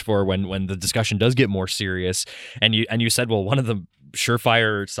to watch for when the discussion does get more serious, and you said, well, one of the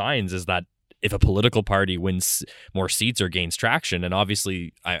surefire signs is that if a political party wins more seats or gains traction, and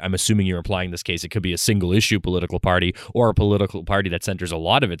obviously I'm assuming you're implying this case, it could be a single issue political party or a political party that centers a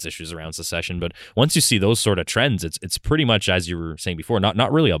lot of its issues around secession. But once you see those sort of trends, it's pretty much, as you were saying before,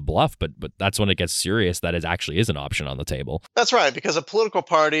 not really a bluff, but that's when it gets serious, that it actually is an option on the table. That's right, because a political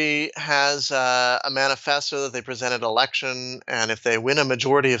party has a manifesto that they present at election, and if they win a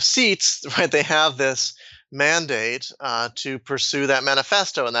majority of seats, right, they have this mandate to pursue that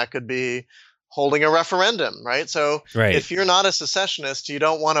manifesto, and that could be holding a referendum, right? So Right. if you're not a secessionist, you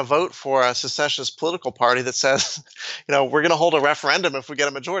don't want to vote for a secessionist political party that says, we're going to hold a referendum if we get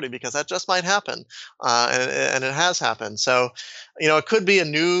a majority, because that just might happen, and it has happened. So, it could be a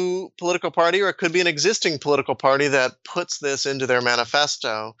new political party, or it could be an existing political party that puts this into their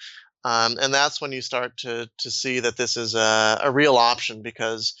manifesto, and that's when you start to see that this is a real option,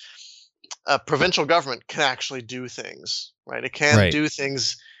 because a provincial government can actually do things, right? It can Right. do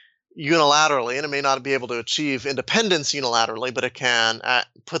things unilaterally, and it may not be able to achieve independence unilaterally, but it can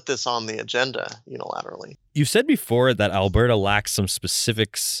put this on the agenda unilaterally. You said before that Alberta lacks some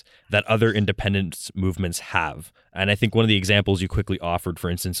specifics that other independence movements have. And I think one of the examples you quickly offered, for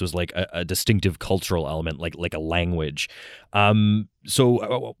instance, was like a distinctive cultural element, like a language.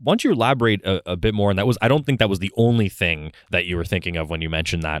 So why don't you elaborate a bit more on that? I don't think that was the only thing that you were thinking of when you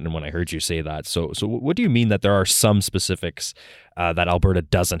mentioned that and when I heard you say that. So what do you mean that there are some specifics that Alberta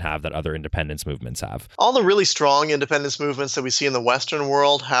doesn't have that other independence movements have? All the really strong independence movements that we see in the Western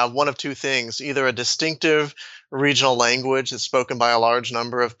world have one of two things: either a distinctive regional language that's spoken by a large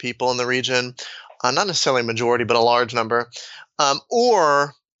number of people in the region, not necessarily a majority, but a large number,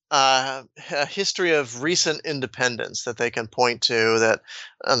 or a history of recent independence that they can point to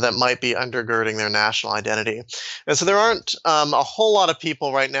that might be undergirding their national identity. And so there aren't a whole lot of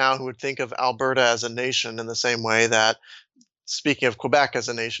people right now who would think of Alberta as a nation in the same way that speaking of Quebec as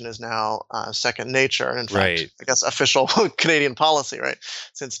a nation is now second nature. And in fact, I guess official Canadian policy, right,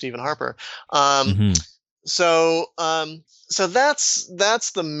 since Stephen Harper. So that's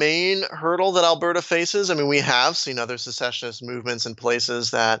the main hurdle that Alberta faces. I mean, we have seen other secessionist movements in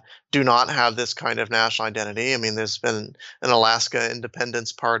places that do not have this kind of national identity. I mean, there's been an Alaska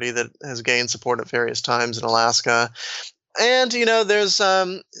Independence Party that has gained support at various times in Alaska. And, there's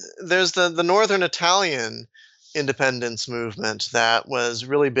the Northern Italian independence movement that was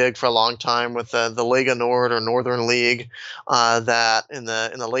really big for a long time with the Lega Nord or Northern League that in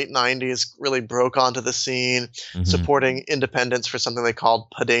the late 90s really broke onto the scene, supporting independence for something they called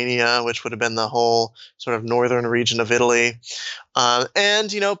Padania, which would have been the whole sort of northern region of Italy.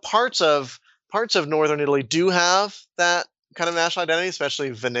 And parts of northern Italy do have that kind of national identity, especially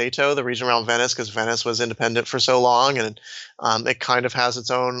Veneto, the region around Venice, because Venice was independent for so long, and it kind of has its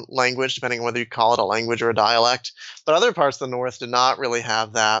own language, depending on whether you call it a language or a dialect. But other parts of the north did not really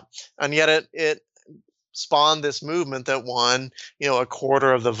have that, and yet it spawned this movement that won, a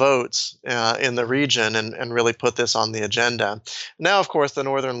quarter of the votes in the region, and really put this on the agenda. Now, of course, the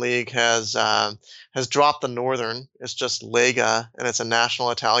Northern League has dropped the Northern. It's just Lega, and it's a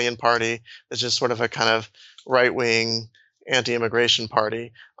national Italian party. It's just sort of a kind of right-wing anti-immigration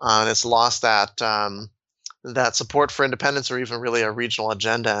party, and it's lost that support for independence or even really a regional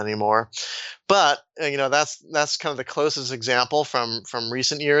agenda anymore. But that's kind of the closest example from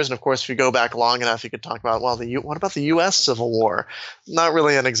recent years. And of course, if you go back long enough, you could talk about, well, what about the U.S. Civil War? Not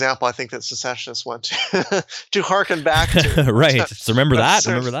really an example I think that secessionists want to harken back to. Right. So remember that.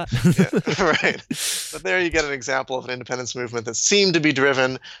 Yeah, right. But there you get an example of an independence movement that seemed to be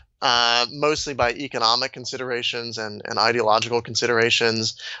driven mostly by economic considerations and ideological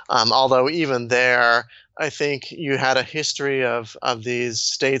considerations. Although even there, I think you had a history of these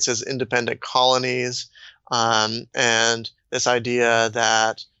states as independent colonies, and this idea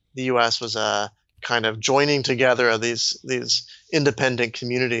that the U.S. was a kind of joining together of these independent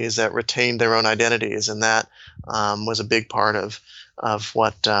communities that retained their own identities, and that was a big part of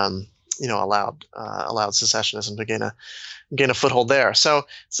what allowed secessionism to gain a foothold there. So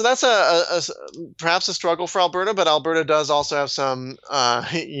that's perhaps a struggle for Alberta, but Alberta does also have some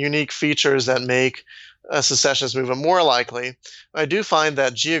unique features that make a secessionist movement more likely. I do find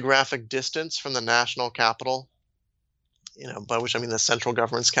that geographic distance from the national capital, by which I mean the central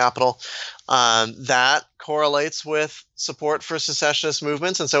government's capital, that correlates with support for secessionist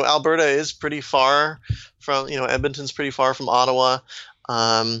movements. And so Alberta is pretty far from, Edmonton's pretty far from Ottawa,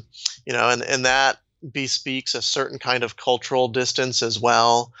 and that bespeaks a certain kind of cultural distance as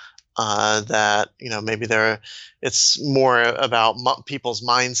well. That maybe it's more about people's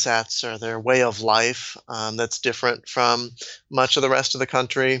mindsets or their way of life that's different from much of the rest of the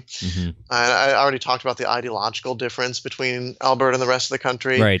country. I already talked about the ideological difference between Alberta and the rest of the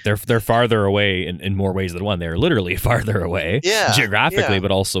country. Right, they're farther away in more ways than one. They're literally farther away, geographically, but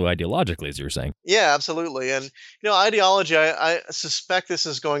also ideologically, as you were saying. Yeah, absolutely. And ideology, I suspect this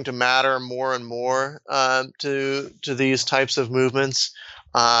is going to matter more and more to these types of movements.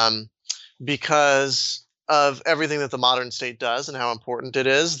 Because of everything that the modern state does and how important it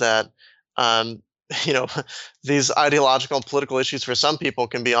is that, these ideological and political issues for some people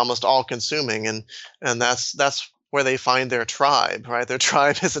can be almost all-consuming, and that's where they find their tribe, right? Their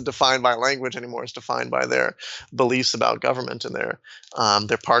tribe isn't defined by language anymore; it's defined by their beliefs about government and their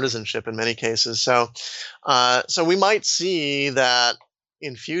partisanship in many cases. So we might see that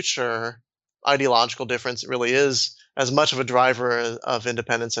in future, ideological difference really is as much of a driver of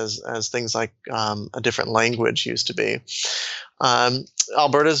independence as things like a different language used to be.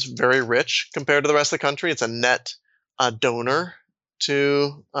 Alberta is very rich compared to the rest of the country. It's a net donor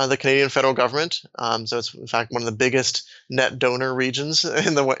to the Canadian federal government. So it's in fact one of the biggest net donor regions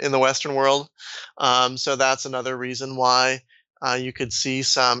in the Western world. So that's another reason why you could see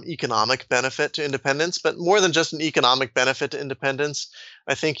some economic benefit to independence, but more than just an economic benefit to independence,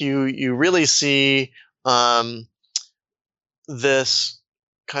 I think you really see this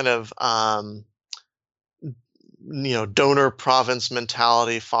kind of donor province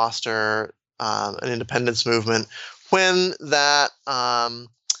mentality foster an independence movement when that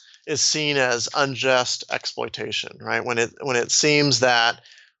is seen as unjust exploitation, right? When it seems that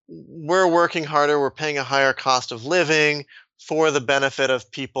we're working harder, we're paying a higher cost of living for the benefit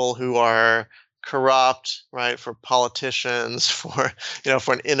of people who are corrupt, right? For politicians, for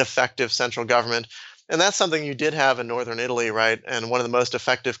for an ineffective central government. And that's something you did have in northern Italy, right? And one of the most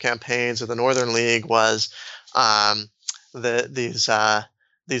effective campaigns of the Northern League was this Roma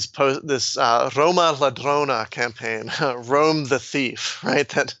Ladrona campaign, Rome the thief, right?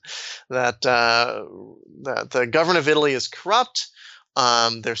 That the government of Italy is corrupt.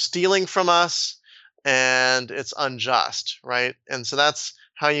 They're stealing from us, and it's unjust, right? And so that's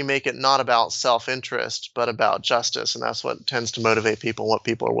how you make it not about self-interest, but about justice. And that's what tends to motivate people, what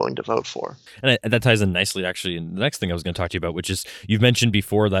people are willing to vote for. And that ties in nicely, actually, in the next thing I was going to talk to you about, which is you've mentioned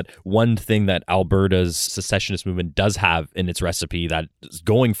before that one thing that Alberta's secessionist movement does have in its recipe that is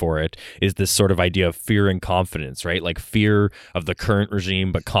going for it is this sort of idea of fear and confidence, right? Like fear of the current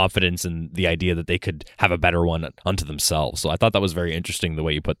regime, but confidence in the idea that they could have a better one unto themselves. So I thought that was very interesting the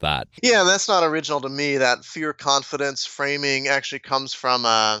way you put that. Yeah, that's not original to me. That fear-confidence framing actually comes from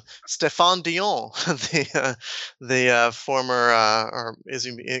Stéphane Dion, the former, or is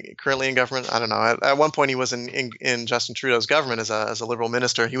he currently in government? I don't know. At one point, he was in Justin Trudeau's government as a Liberal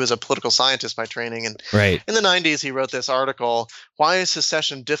minister. He was a political scientist by training, and right in the 90s, he wrote this article, "Why is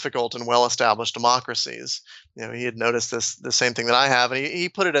secession difficult in well-established democracies?" He had noticed the same thing that I have, and he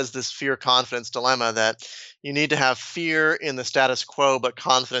put it as this fear-confidence dilemma that you need to have fear in the status quo, but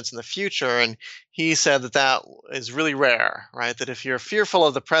confidence in the future. And he said that is really rare, right? That if you're fearful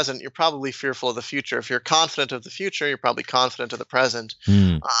of the present, you're probably fearful of the future. If you're confident of the future, you're probably confident of the present.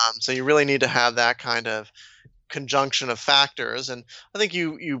 So you really need to have that kind of conjunction of factors. And I think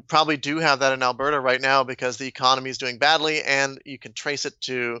you probably do have that in Alberta right now because the economy is doing badly, and you can trace it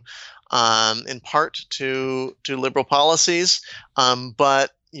to, in part, to liberal policies.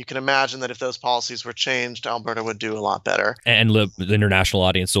 But you can imagine that if those policies were changed, Alberta would do a lot better. And the international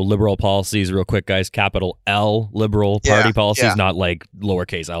audience. So liberal policies, real quick, guys, capital L, liberal party policies, not like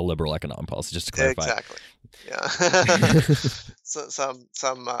lowercase l, liberal economic policy, just to clarify. Exactly. Yeah. So,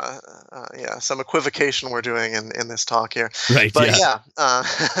 some equivocation we're doing in this talk here. Right. But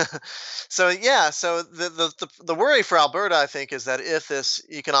so the worry for Alberta, I think, is that if this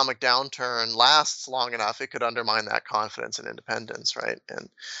economic downturn lasts long enough, it could undermine that confidence in independence, right?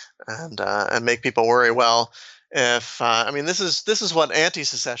 And make people worry. Well, if this is what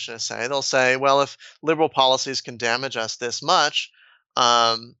anti-secessionists say. They'll say, well, if liberal policies can damage us this much,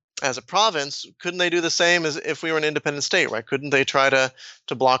 as a province, couldn't they do the same as if we were an independent state, right? Couldn't they try to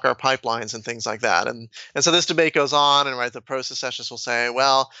block our pipelines and things like that? And so this debate goes on, and right, the pro-secessionists will say,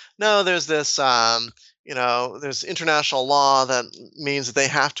 well, no, there's this there's international law that means that they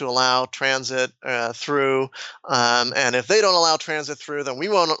have to allow transit through, and if they don't allow transit through, then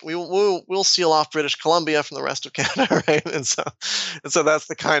we'll seal off British Columbia from the rest of Canada, right? And so that's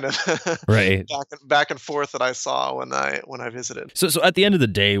the kind of right back and forth that I saw when I visited. So at the end of the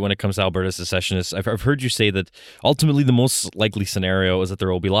day, when it comes to Alberta secessionists, I've heard you say that ultimately the most likely scenario is that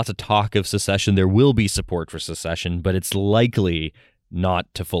there will be lots of talk of secession. There will be support for secession, but it's likely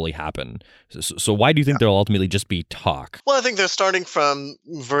not to fully happen. So why do you think there'll ultimately just be talk? Well, I think they're starting from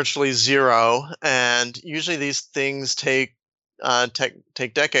virtually zero, and usually these things take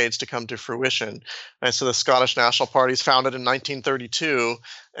decades to come to fruition. And so the Scottish National Party is founded in 1932,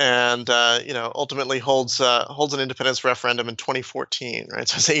 and ultimately holds an independence referendum in 2014. Right,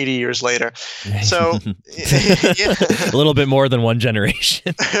 so it's 80 years later. So a little bit more than one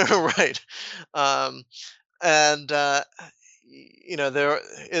generation, right?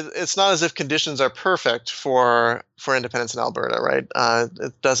 It's not as if conditions are perfect for independence in Alberta, right?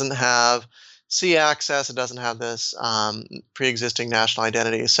 It doesn't have sea access. It doesn't have this pre-existing national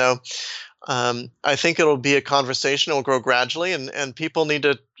identity. So I think it'll be a conversation. It will grow gradually, and people need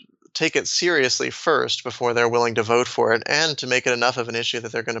to take it seriously first before they're willing to vote for it, and to make it enough of an issue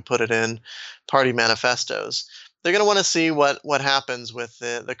that they're going to put it in party manifestos. They're going to want to see what happens with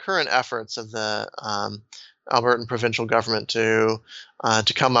the current efforts of the Albertan provincial government to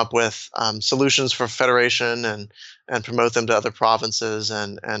come up with solutions for federation and promote them to other provinces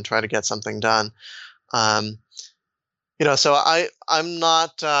and try to get something done. So I'm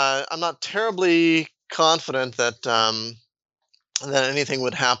not terribly confident that anything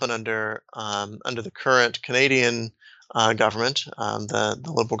would happen under the current Canadian government, the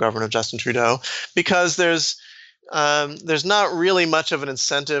Liberal government of Justin Trudeau, because there's not really much of an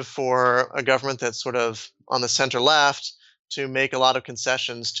incentive for a government that's sort of on the center left to make a lot of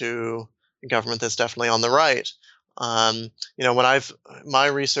concessions to a government that's definitely on the right. When my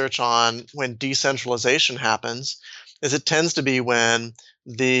research on when decentralization happens is it tends to be when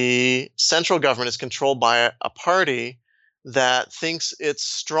the central government is controlled by a party that thinks it's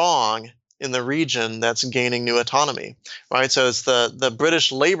strong in the region that's gaining new autonomy, right? So it's the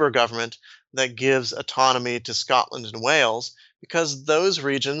British Labour government that gives autonomy to Scotland and Wales because those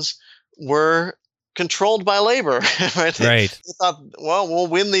regions were controlled by Labour, right? Right. They thought, well, we'll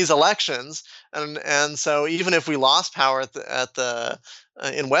win these elections, and so even if we lost power at the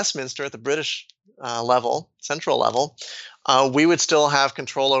in Westminster at the British level, central level, we would still have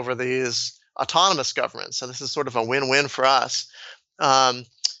control over these autonomous governments. So this is sort of a win-win for us. Um,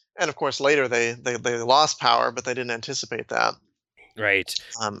 and of course, later they lost power, but they didn't anticipate that. Right.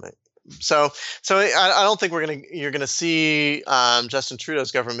 Um, so I don't think you're gonna see Justin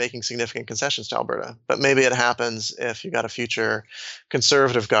Trudeau's government making significant concessions to Alberta, but maybe it happens if you got a future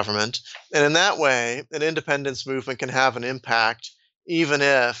conservative government, and in that way, an independence movement can have an impact, even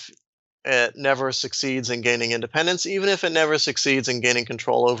if it never succeeds in gaining independence, even if it never succeeds in gaining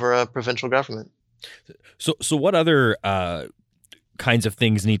control over a provincial government. So what other kinds of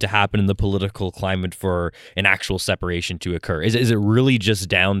things need to happen in the political climate for an actual separation to occur? Is it really just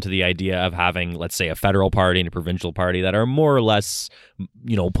down to the idea of having, let's say, a federal party and a provincial party that are more or less,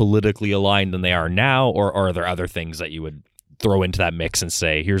 politically aligned than they are now, or are there other things that you would throw into that mix and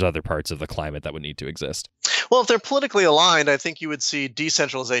say, here's other parts of the climate that would need to exist? Well, if they're politically aligned, I think you would see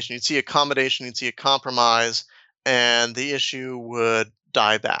decentralization, you'd see accommodation, you'd see a compromise, and the issue would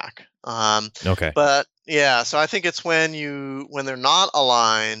die back. Okay. But yeah, so I think it's when they're not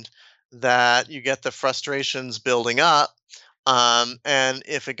aligned that you get the frustrations building up. And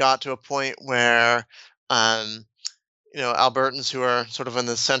if it got to a point where Albertans who are sort of in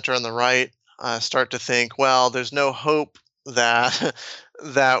the center and the right start to think, well, there's no hope that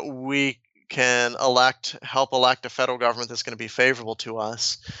that we can help elect a federal government that's going to be favorable to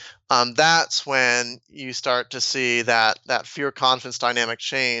us. That's when you start to see that fear confidence dynamic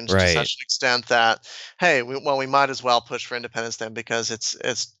change to Right. such an extent that, hey, we might as well push for independence then because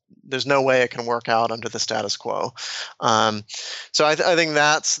there's no way it can work out under the status quo. So I think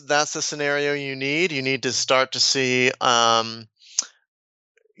that's the scenario you need. You need to start to see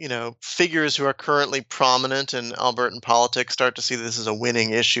figures who are currently prominent in Albertan politics start to see this as a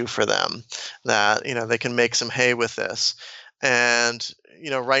winning issue for them, that, they can make some hay with this. And,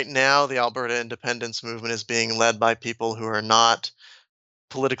 right now, the Alberta independence movement is being led by people who are not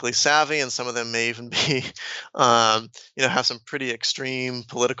politically savvy, and some of them may even be, have some pretty extreme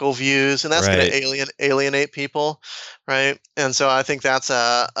political views, and that's going Right. to alienate people, right? And so I think that's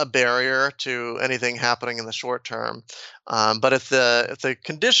a barrier to anything happening in the short term. But if the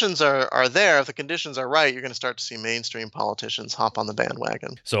conditions are there, if the conditions are right, you're going to start to see mainstream politicians hop on the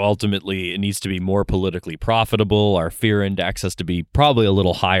bandwagon. So ultimately, it needs to be more politically profitable. Our fear index has to be probably a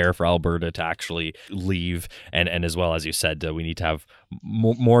little higher for Alberta to actually leave. And as well, as you said, we need to have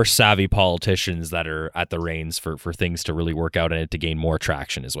more savvy politicians that are at the reins for things to really work out and it to gain more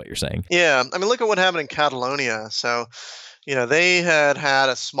traction, is what you're saying. Yeah, I mean, look at what happened in Catalonia. So, they had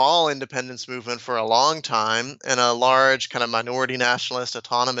a small independence movement for a long time and a large kind of minority nationalist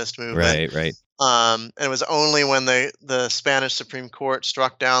autonomist movement. Right, right. And it was only when the Spanish Supreme Court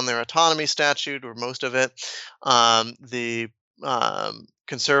struck down their autonomy statute, or most of it, the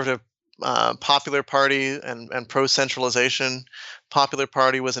conservative Popular Party and pro-centralization Popular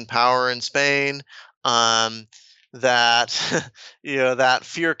Party was in power in Spain. That that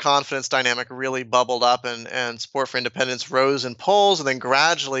fear confidence dynamic really bubbled up, and support for independence rose in polls, and then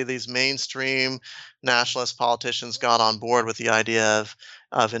gradually these mainstream nationalist politicians got on board with the idea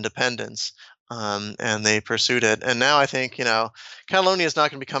of independence. And they pursued it. And now I think, Catalonia is not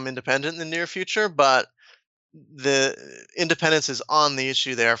going to become independent in the near future, but the independence is on the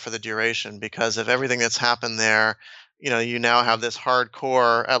issue there for the duration because of everything that's happened there. You now have this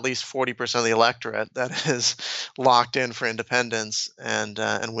hardcore, at least 40% of the electorate that is locked in for independence and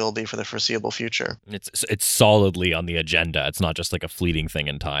will be for the foreseeable future. It's solidly on the agenda. It's not just like a fleeting thing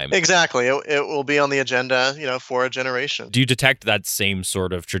in time. Exactly. It will be on the agenda, for a generation. Do you detect that same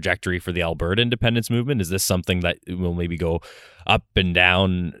sort of trajectory for the Alberta independence movement? Is this something that will maybe go up and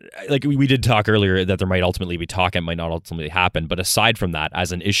down. Like we did talk earlier that there might ultimately be talk and might not ultimately happen. But aside from that,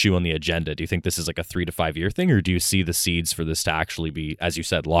 as an issue on the agenda, do you think this is like a 3 to 5 year thing, or do you see the seeds for this to actually be, as you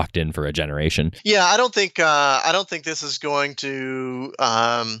said, locked in for a generation? Yeah, I don't think this is going to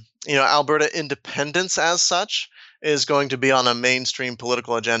Alberta independence as such is going to be on a mainstream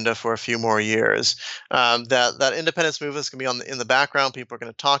political agenda for a few more years. That independence movement is going to be in the background. People are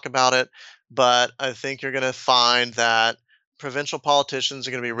going to talk about it, but I think you're going to find that provincial politicians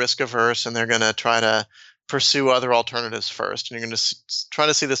are going to be risk averse, and they're going to try to pursue other alternatives first. And you're going to try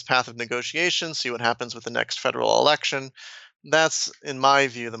to see this path of negotiation, see what happens with the next federal election. That's, in my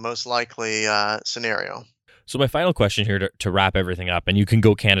view, the most likely scenario. So my final question here to wrap everything up, and you can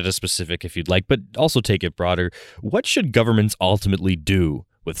go Canada specific if you'd like, but also take it broader. What should governments ultimately do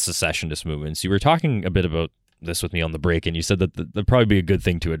with secessionist movements? You were talking a bit about this with me on the break, and you said that that'd probably be a good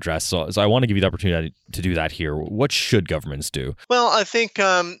thing to address. So I want to give you the opportunity to do that here. What should governments do? Well, I think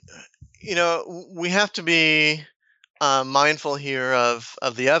we have to be mindful here of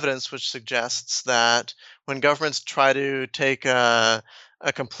the evidence, which suggests that when governments try to take a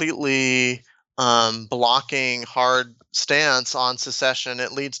completely blocking hard stance on secession,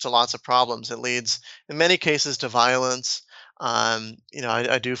 it leads to lots of problems. It leads, in many cases, to violence.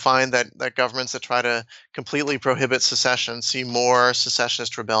 I do find that governments that try to completely prohibit secession see more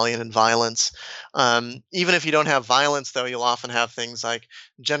secessionist rebellion and violence. Even if you don't have violence, though, you'll often have things like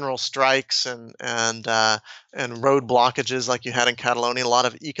general strikes and road blockages, like you had in Catalonia. A lot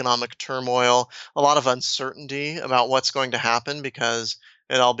of economic turmoil, a lot of uncertainty about what's going to happen because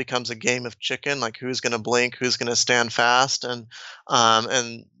it all becomes a game of chicken, like who's going to blink, who's going to stand fast, and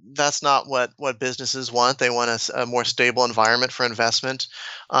that's not what businesses want. They want a more stable environment for investment.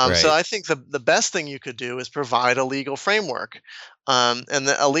 So Right. I think the best thing you could do is provide a legal framework,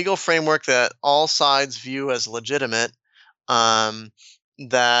 a legal framework that all sides view as legitimate,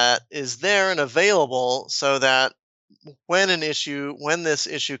 that is there and available, so that when this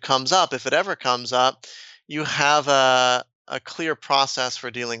issue comes up, if it ever comes up, you have a clear process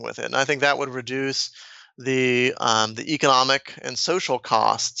for dealing with it. And I think that would reduce the economic and social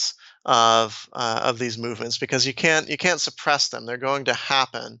costs of these movements, because you can't suppress them. They're going to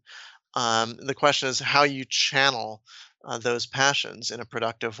happen. The question is how you channel those passions in a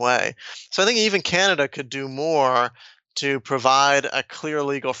productive way. So I think even Canada could do more to provide a clear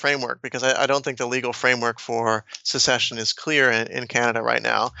legal framework, because I don't think the legal framework for secession is clear in Canada right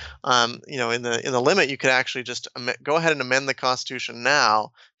now. In the limit, you could actually just go ahead and amend the Constitution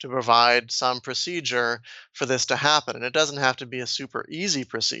now to provide some procedure for this to happen. And it doesn't have to be a super easy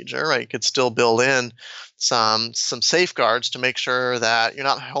procedure, right? You could still build in some safeguards to make sure that you're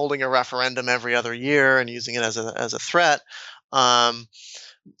not holding a referendum every other year and using it as a threat.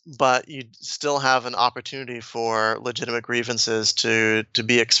 But you still have an opportunity for legitimate grievances to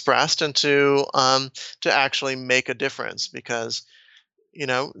be expressed and to actually make a difference, because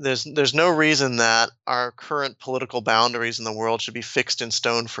there's no reason that our current political boundaries in the world should be fixed in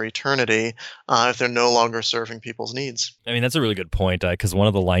stone for eternity if they're no longer serving people's needs. I mean, that's a really good point, because one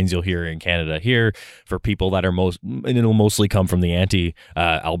of the lines you'll hear in Canada here for people that are and it'll mostly come from the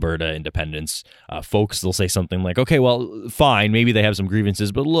anti-Alberta independence folks, they'll say something like, okay, well, fine, maybe they have some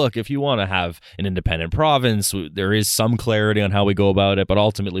grievances, but look, if you want to have an independent province, there is some clarity on how we go about it, but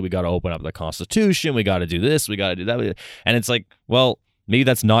ultimately we got to open up the Constitution, we got to do this, we got to do that. And it's like, well, maybe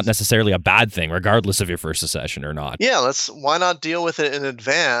that's not necessarily a bad thing, regardless of your first secession or not. Yeah, why not deal with it in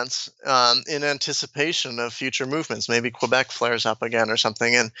advance, in anticipation of future movements? Maybe Quebec flares up again or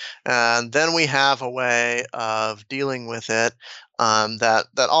something, and then we have a way of dealing with it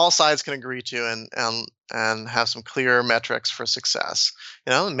that all sides can agree to, and have some clear metrics for success.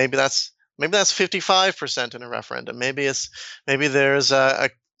 Maybe that's 55% in a referendum. Maybe there's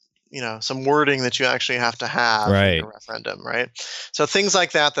some wording that you actually have to have in Right. your referendum, right? So things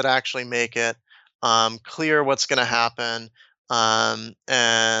like that actually make it clear what's going to happen,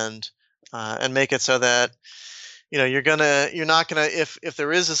 and make it so that you're not gonna, if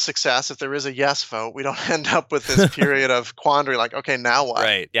there is a success, if there is a yes vote, we don't end up with this period of quandary, like, okay, now what?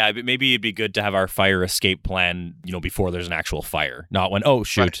 Right. Yeah. But maybe it'd be good to have our fire escape plan, before there's an actual fire, not when, oh,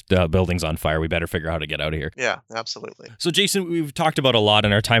 shoot, Right. the building's on fire. We better figure out how to get out of here. Yeah, absolutely. So, Jason, we've talked about a lot,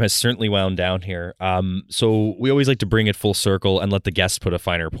 and our time has certainly wound down here. So we always like to bring it full circle and let the guests put a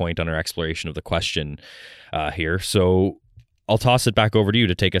finer point on our exploration of the question here. So I'll toss it back over to you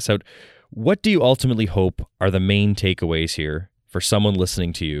to take us out. What do you ultimately hope are the main takeaways here for someone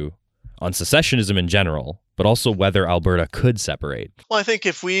listening to you on secessionism in general, but also whether Alberta could separate? Well, I think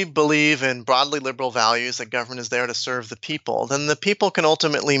if we believe in broadly liberal values, that government is there to serve the people, then the people can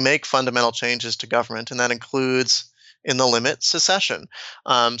ultimately make fundamental changes to government, and that includes in the limit secession.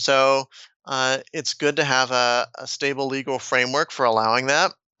 It's good to have a stable legal framework for allowing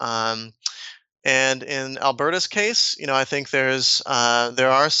that. And in Alberta's case, I think there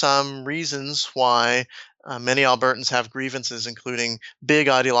are some reasons why many Albertans have grievances, including big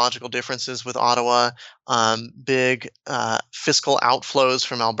ideological differences with Ottawa, big fiscal outflows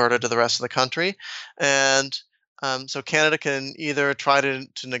from Alberta to the rest of the country, and so Canada can either try to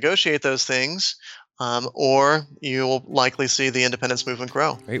negotiate those things, or you will likely see the independence movement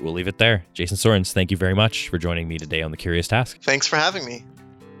grow. Great, we'll leave it there. Jason Sorens, thank you very much for joining me today on The Curious Task. Thanks for having me.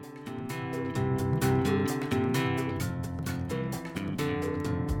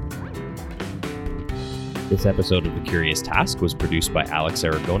 This episode of The Curious Task was produced by Alex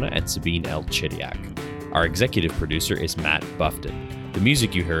Aragona and Sabine L. Chidiak. Our executive producer is Matt Buffton. The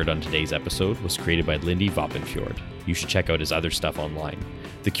music you heard on today's episode was created by Lindy Voppenfjord. You should check out his other stuff online.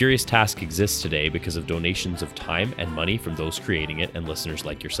 The Curious Task exists today because of donations of time and money from those creating it and listeners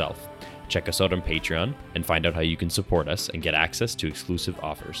like yourself. Check us out on Patreon and find out how you can support us and get access to exclusive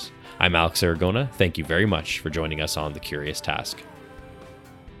offers. I'm Alex Aragona. Thank you very much for joining us on The Curious Task.